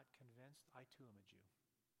case you're not convinced, I too am a Jew.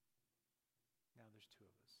 Now there's two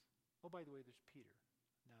of us. Oh, by the way, there's Peter.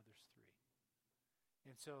 Now there's three.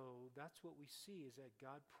 And so that's what we see is that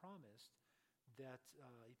God promised that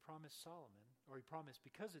he promised Solomon, or he promised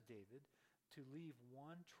because of David, to leave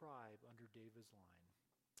one tribe under David's line.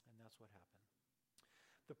 And that's what happened.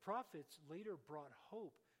 The prophets later brought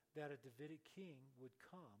hope that a Davidic king would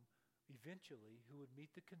come eventually who would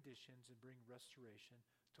meet the conditions and bring restoration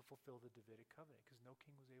to fulfill the Davidic covenant, because no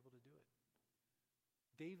king was able to do it.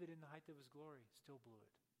 David, in the height of his glory, still blew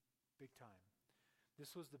it. Big time.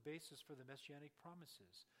 This was the basis for the messianic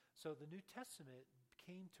promises. So the New Testament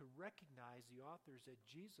came to recognize the authors that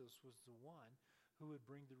Jesus was the one who would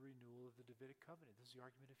bring the renewal of the Davidic covenant. This is the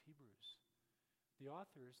argument of Hebrews. The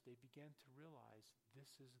authors, they began to realize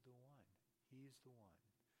this is the one. He is the one.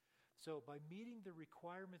 So by meeting the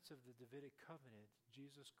requirements of the Davidic covenant,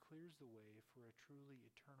 Jesus clears the way for a truly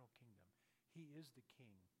eternal kingdom. He is the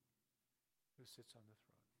king who sits on the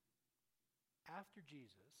throne. After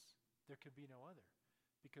Jesus, there could be no other,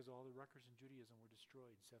 because all the records in Judaism were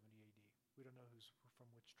destroyed in 70 AD. We don't know who's from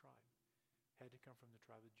which tribe. Had to come from the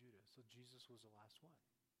tribe of Judah. So Jesus was the last one.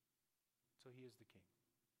 So he is the king,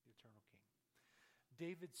 the eternal king.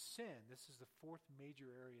 David's sin, this is the fourth major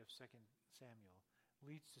area of 2 Samuel,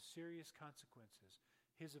 leads to serious consequences.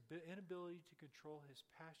 His inability to control his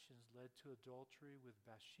passions led to adultery with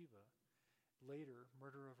Bathsheba, later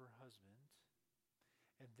murder of her husband,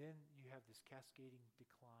 and then you have this cascading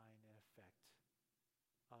decline and effect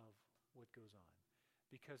of what goes on.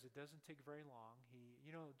 Because it doesn't take very long.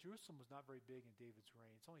 Jerusalem was not very big in David's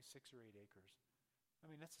reign. It's only 6 or 8 acres. I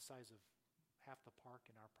mean, that's the size of half the park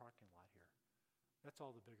in our parking lot here. That's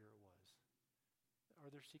all the bigger it was.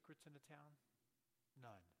 Are there secrets in the town?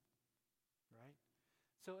 None. Right?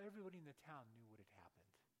 So everybody in the town knew what had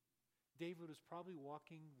happened. David was probably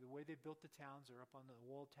walking, the way they built the towns, they're up on the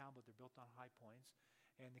walled town, but they're built on high points.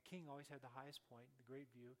 And the king always had the highest point, the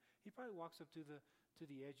great view. He probably walks up to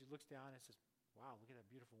the edge, he looks down and says, wow, look at that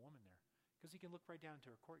beautiful woman there. because he can look right down into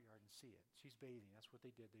her courtyard and see it. She's bathing. That's what they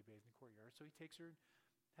did. They bathed in the courtyard. So he takes her and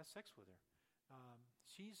has sex with her.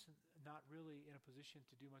 She's not really in a position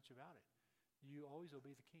to do much about it. You always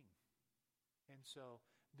obey the king. And so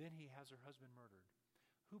then he has her husband murdered,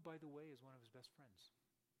 who, by the way, is one of his best friends.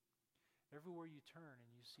 Everywhere you turn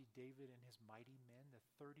and you see David and his mighty men, the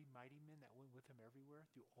 30 mighty men that went with him everywhere,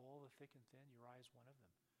 through all the thick and thin, Uriah is one of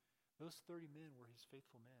them. Those 30 men were his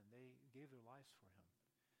faithful men. They gave their lives for him.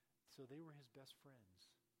 So they were his best friends.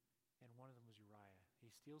 And one of them was Uriah. He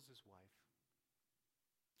steals his wife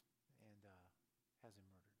and has him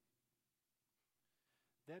murdered.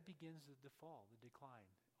 That begins the fall, the decline.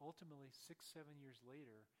 Ultimately, 6-7 years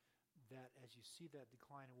later, that as you see that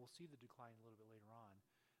decline, and we'll see the decline a little bit later on,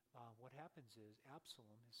 what happens is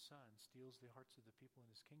Absalom, his son, steals the hearts of the people in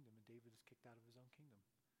his kingdom, and David is kicked out of his own kingdom.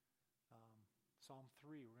 Psalm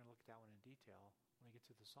 3, we're going to look at that one in detail when we get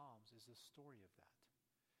to the Psalms, is the story of that.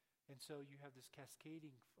 And so you have this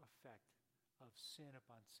cascading effect of sin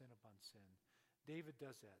upon sin upon sin. David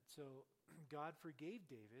does that. So God forgave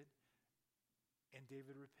David, and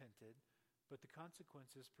David repented, but the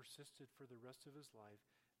consequences persisted for the rest of his life.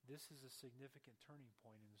 This is a significant turning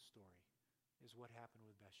point in the story, is what happened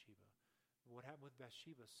with Bathsheba. What happened with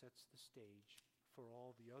Bathsheba sets the stage for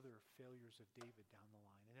all the other failures of David down the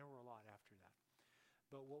line, and there were a lot after that.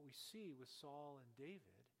 But what we see with Saul and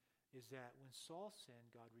David is that when Saul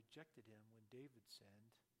sinned, God rejected him. When David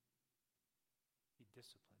sinned, he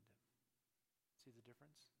disciplined him. See the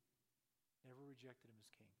difference? Never rejected him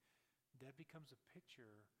as king. That becomes a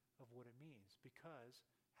picture of what it means, because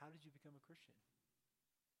how did you become a Christian?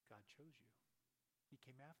 God chose you. He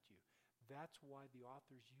came after you. That's why the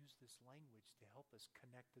authors use this language to help us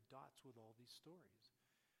connect the dots with all these stories.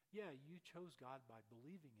 Yeah, you chose God by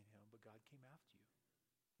believing in him, but God came after you.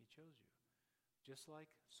 He chose you. Just like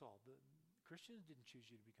Saul. The Christians didn't choose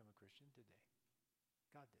you to become a Christian, did they?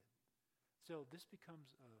 God did. So this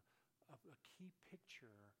becomes a key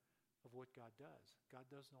picture of what God does. God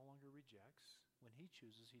does no longer rejects. When he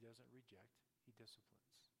chooses, he doesn't reject. He disciplines.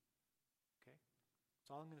 Okay? That's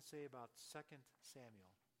all I'm going to say about 2 Samuel.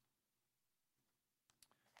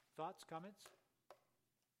 Thoughts, comments?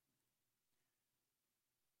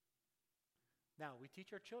 Now, we teach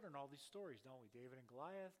our children all these stories, don't we? David and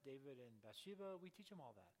Goliath, David and Bathsheba, we teach them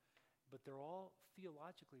all that. But they're all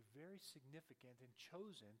theologically very significant and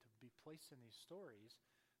chosen to be placed in these stories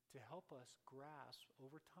to help us grasp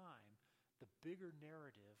over time the bigger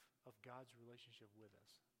narrative of God's relationship with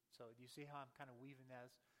us. So do you see how I'm kind of weaving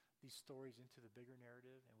these stories into the bigger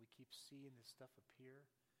narrative, and we keep seeing this stuff appear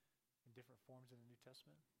in different forms in the New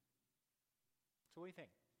Testament? So what do you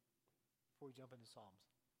think before we jump into Psalms?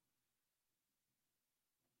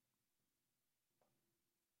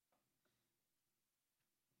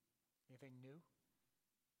 Anything new?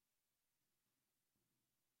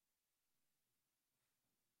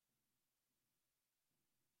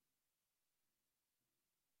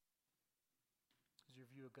 Is your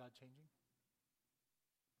view of God changing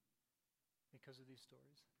because of these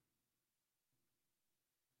stories?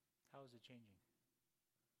 How is it changing?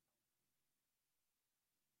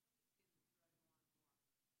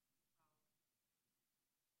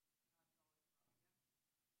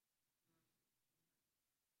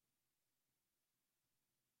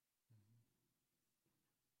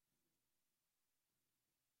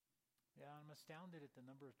 Yeah, I'm astounded at the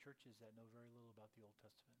number of churches that know very little about the Old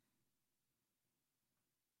Testament.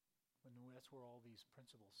 When that's where all these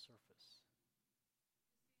principles surface.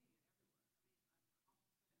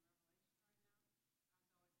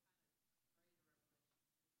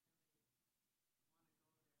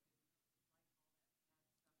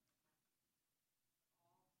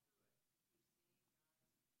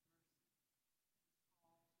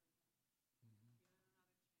 Mm-hmm.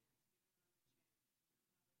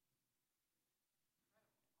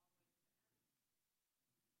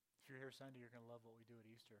 If you're here Sunday, you're going to love what we do at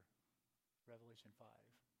Easter, Revelation 5.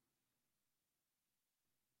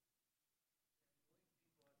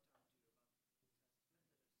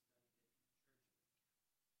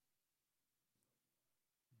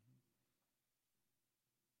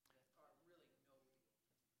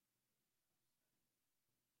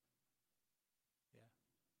 Yeah.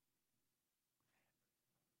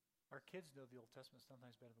 Our kids know the Old Testament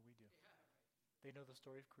sometimes better than we do. They know the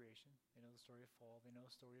story of creation. They know the story of fall. They know the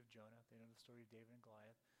story of Jonah. They know the story of David and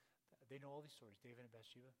Goliath. They know all these stories, David and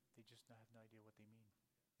Bathsheba. They just have no idea what they mean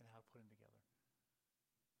and how to put them together.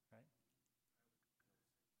 Right?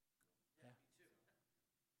 Yeah.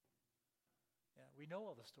 Yeah, we know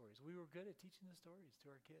all the stories. We were good at teaching the stories to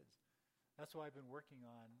our kids. That's why I've been working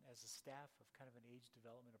on, as a staff, of kind of an age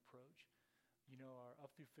development approach, Up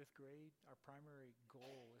through fifth grade, our primary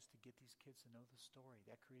goal is to get these kids to know the story.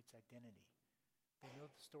 That creates identity. They know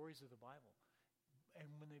the stories of the Bible. And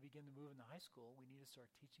when they begin to move into high school, we need to start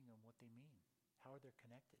teaching them what they mean, how they're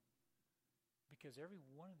connected. Because every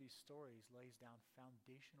one of these stories lays down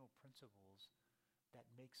foundational principles that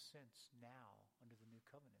make sense now under the new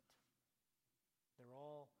covenant. They're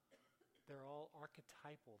all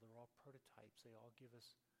archetypal. They're all prototypes. They all give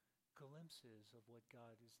us glimpses of what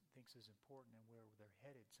God thinks is important and where they're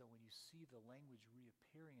headed. So when you see the language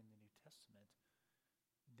reappearing in the New Testament,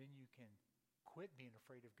 then you can quit being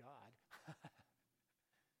afraid of God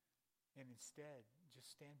and instead just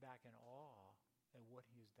stand back in awe at what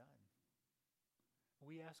he has done.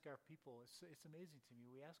 We ask our people, it's amazing to me,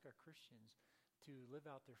 we ask our Christians to live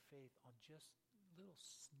out their faith on just little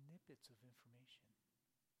snippets of information.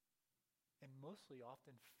 And mostly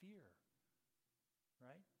often fear,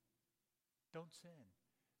 right? Don't sin.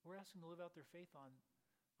 We're asking them to live out their faith on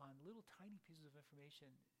little tiny pieces of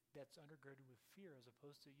information that's undergirded with fear, as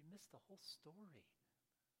opposed to you miss the whole story.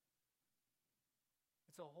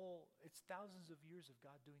 It's thousands of years of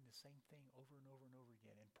God doing the same thing over and over and over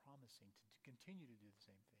again and promising to continue to do the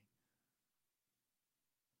same thing.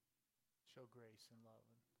 Show grace and love.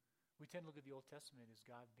 And we tend to look at the Old Testament as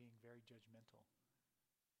God being very judgmental.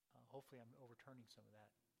 Hopefully I'm overturning some of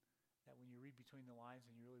that. That when you read between the lines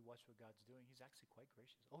and you really watch what God's doing, he's actually quite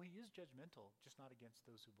gracious. Oh, he is judgmental, just not against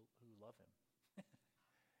those who love him.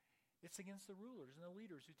 It's against the rulers and the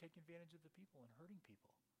leaders who take advantage of the people and hurting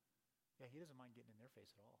people. Yeah, he doesn't mind getting in their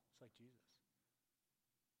face at all. It's like Jesus.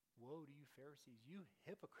 Woe to you Pharisees, you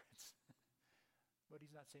hypocrites. But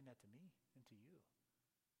he's not saying that to me and to you.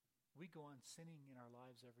 We go on sinning in our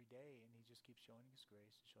lives every day, and he just keeps showing us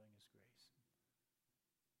grace and showing us grace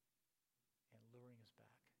and luring us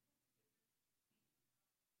back.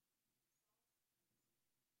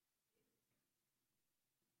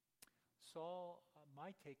 Saul,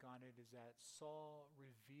 my take on it is that Saul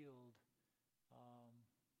revealed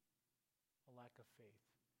a lack of faith.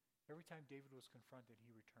 Every time David was confronted,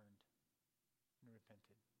 he returned and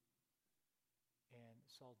repented. And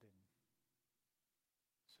Saul didn't.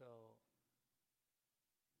 So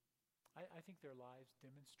I think their lives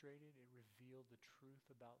demonstrated, it revealed the truth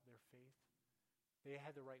about their faith. They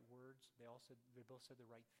had the right words. They both said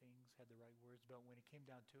the right things, had the right words. But when it came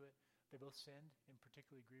down to it, they both sinned in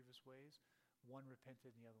particularly grievous ways. One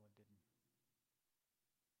repented and the other one didn't.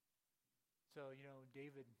 So,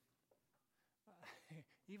 David,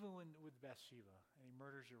 even with Bathsheba, and he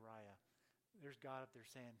murders Uriah, there's God up there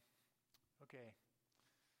saying, okay,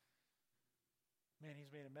 man,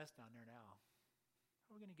 he's made a mess down there now.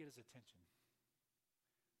 How are we going to get his attention?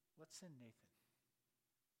 Let's send Nathan.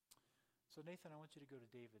 So Nathan, I want you to go to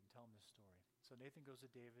David and tell him this story. So Nathan goes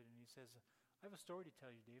to David and he says, I have a story to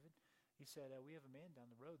tell you, David. He said, we have a man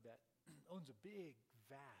down the road that owns a big,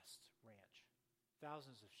 vast ranch,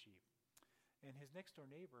 thousands of sheep. And his next door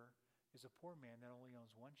neighbor is a poor man that only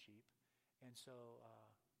owns one sheep. And so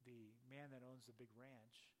the man that owns the big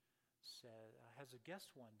ranch has a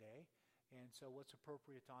guest one day. And so what's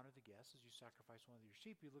appropriate to honor the guest is you sacrifice one of your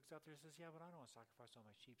sheep. He looks out there and says, yeah, but I don't want to sacrifice all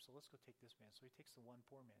my sheep, so let's go take this man. So he takes the one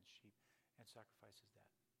poor man's sheep and sacrifices that.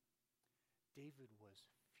 David was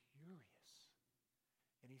furious.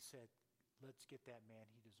 And he said, let's get that man.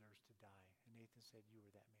 He deserves to die. And Nathan said, you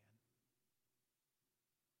were that man.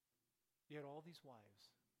 He had all these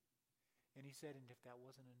wives. And he said, and if that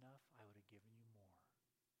wasn't enough, I would have given you more.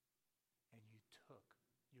 And you took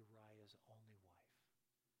Uriah's only wife,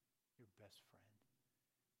 your best friend.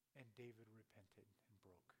 And David repented and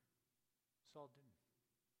broke. Saul didn't.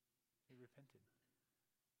 He repented.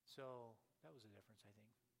 So that was the difference, I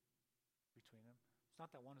think, between them. It's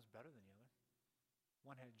not that one is better than the other.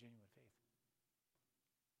 One had genuine faith.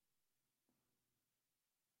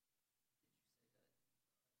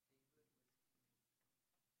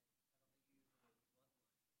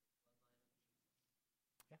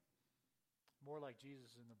 More like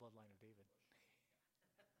Jesus in the bloodline of David.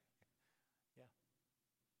 Yeah.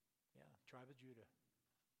 Tribe of Judah.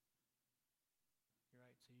 You're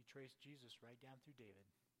right. So you trace Jesus right down through David.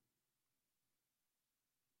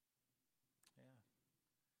 Yeah.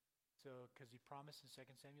 So, because he promised in 2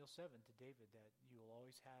 Samuel 7 to David that you will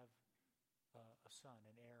always have a son,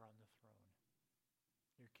 an heir on the throne.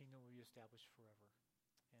 Your kingdom will be established forever.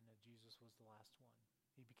 And Jesus was the last one.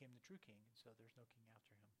 He became the true king, and so there's no king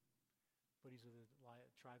after him. But he's of the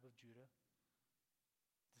tribe of Judah,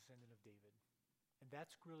 descendant of David. And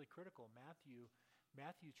that's really critical. Matthew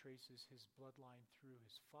traces his bloodline through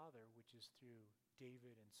his father, which is through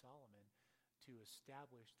David and Solomon, to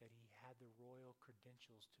establish that he had the royal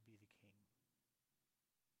credentials to be the king.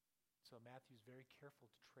 so Matthew's very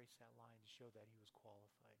careful to trace that line to show that he was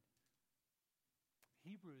qualified.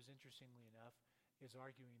 Hebrews, interestingly enough, is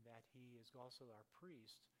arguing that he is also our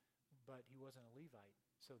priest, but he wasn't a Levite.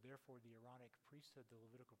 So therefore, the Aaronic priesthood, the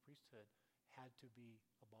Levitical priesthood, had to be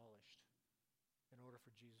abolished in order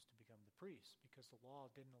for Jesus to become the priest, because the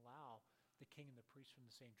law didn't allow the king and the priest from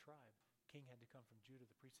the same tribe. The king had to come from Judah,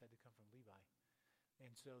 the priest had to come from Levi.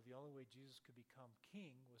 And so the only way Jesus could become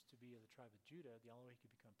king was to be of the tribe of Judah. The only way he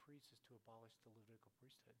could become priest is to abolish the Levitical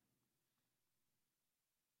priesthood,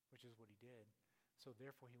 which is what he did. So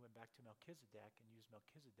therefore he went back to Melchizedek and used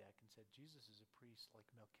Melchizedek and said Jesus is a priest like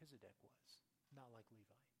Melchizedek was, not like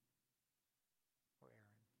Levi or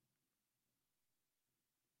Aaron.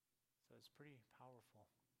 So it's pretty powerful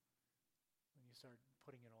when you start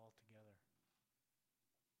putting it all together.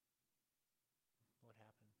 What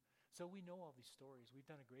happened? So we know all these stories. We've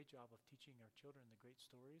done a great job of teaching our children the great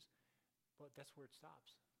stories, but that's where it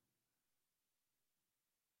stops.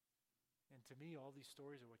 And to me, all these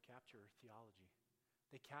stories are what capture theology.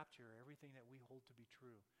 They capture everything that we hold to be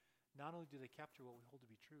true. Not only do they capture what we hold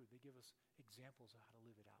to be true, they give us examples of how to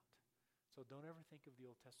live it out. So don't ever think of the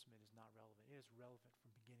Old Testament as not relevant. It is relevant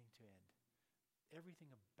from beginning to end.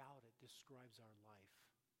 Everything about it describes our life.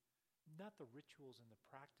 Not the rituals and the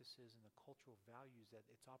practices and the cultural values that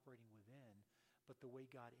it's operating within, but the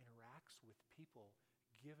way God interacts with people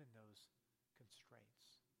given those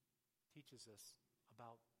constraints. Teaches us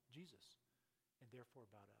about Jesus and therefore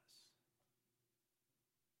about us.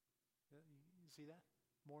 You see that?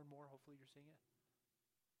 More and more, hopefully you're seeing it.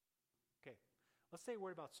 Okay, let's say a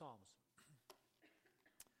word about Psalms.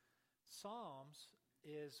 Psalms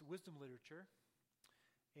is wisdom literature,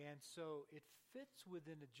 and so it fits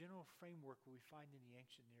within a general framework we find in the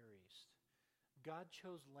ancient Near East. God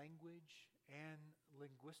chose language and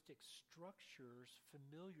linguistic structures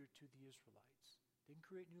familiar to the Israelites. Didn't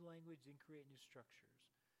create new language, didn't create new structures.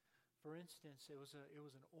 For instance, it was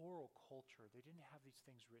an oral culture. They didn't have these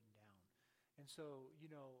things written down. And so,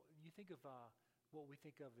 you think of what we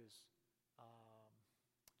think of as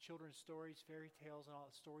children's stories, fairy tales, and all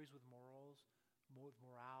stories with morals, with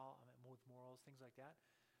morals, things like that.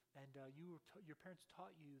 And your parents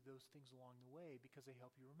taught you those things along the way because they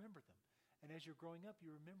help you remember them. And as you're growing up,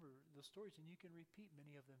 you remember those stories, and you can repeat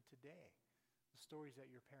many of them today, the stories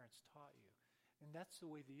that your parents taught you. And that's the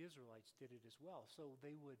way the Israelites did it as well. So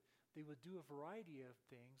they would do a variety of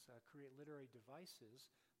things, create literary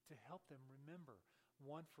devices to help them remember.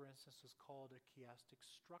 One, for instance, was called a chiastic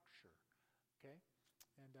structure. Okay,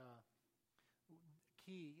 and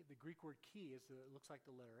key, the Greek word key looks like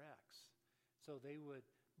the letter X. So they would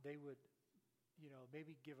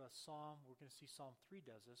maybe give a psalm. We're going to see Psalm 3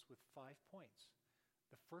 does this with 5 points.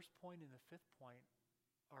 The first point and the fifth point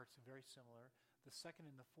are very similar. The second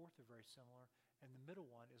and the fourth are very similar. And the middle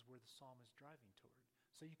one is where the psalm is driving toward.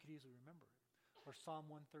 So you could easily remember it. Or Psalm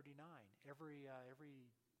 139. Every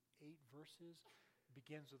 8 verses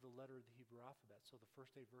begins with the letter of the Hebrew alphabet. So the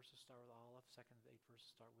first 8 verses start with Aleph. Second 8 verses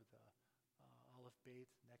start with Aleph, Beth.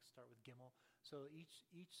 Next start with Gimel. So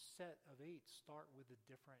each set of 8 start with a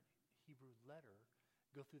different Hebrew letter,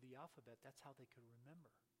 go through the alphabet. That's how they could remember.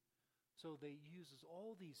 So they uses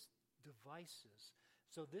all these devices.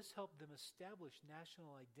 So this helped them establish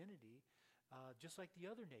national identity. Just like the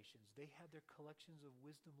other nations, they had their collections of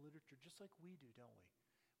wisdom literature, just like we do, don't we?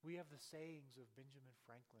 We have the sayings of Benjamin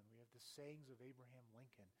Franklin. We have the sayings of Abraham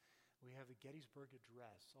Lincoln. We have the Gettysburg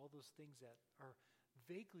Address, all those things that are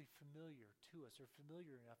vaguely familiar to us, or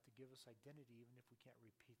familiar enough to give us identity even if we can't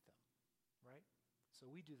repeat them, right? So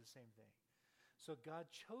we do the same thing. So God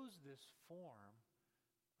chose this form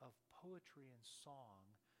of poetry and song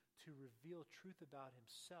to reveal truth about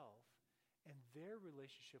himself and their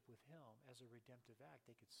relationship with him as a redemptive act.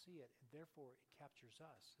 They could see it, and therefore it captures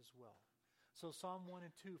us as well. So Psalm 1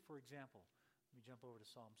 and 2, for example. Let me jump over to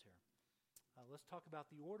Psalms here. Let's talk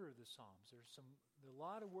about the order of the Psalms. A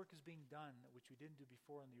lot of work is being done, which we didn't do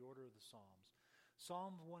before, on the order of the Psalms.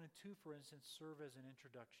 Psalms 1 and 2, for instance, serve as an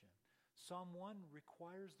introduction. Psalm 1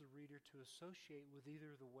 requires the reader to associate with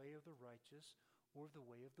either the way of the righteous or the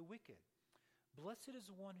way of the wicked. Blessed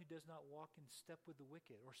is the one who does not walk in step with the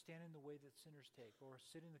wicked, or stand in the way that sinners take, or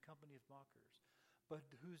sit in the company of mockers, but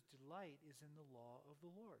whose delight is in the law of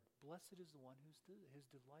the Lord. Blessed is the one his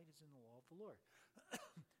delight is in the law of the Lord,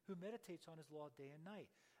 who meditates on his law day and night.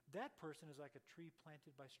 That person is like a tree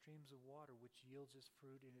planted by streams of water, which yields its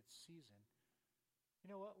fruit in its season.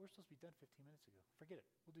 You know what? We're supposed to be done 15 minutes ago. Forget it.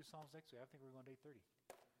 We'll do Psalms next week. I think we're going to 8:30.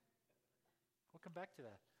 We'll come back to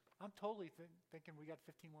that. I'm totally thinking we got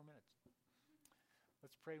 15 more minutes.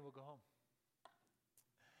 Let's pray and we'll go home.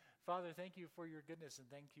 Father, thank you for your goodness and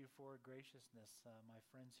thank you for graciousness. My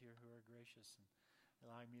friends here who are gracious and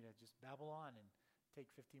allowing me to just babble on and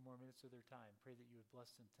take 15 more minutes of their time. Pray that you would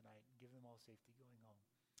bless them tonight and give them all safety going home.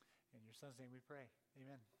 In your son's name we pray.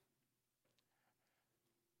 Amen.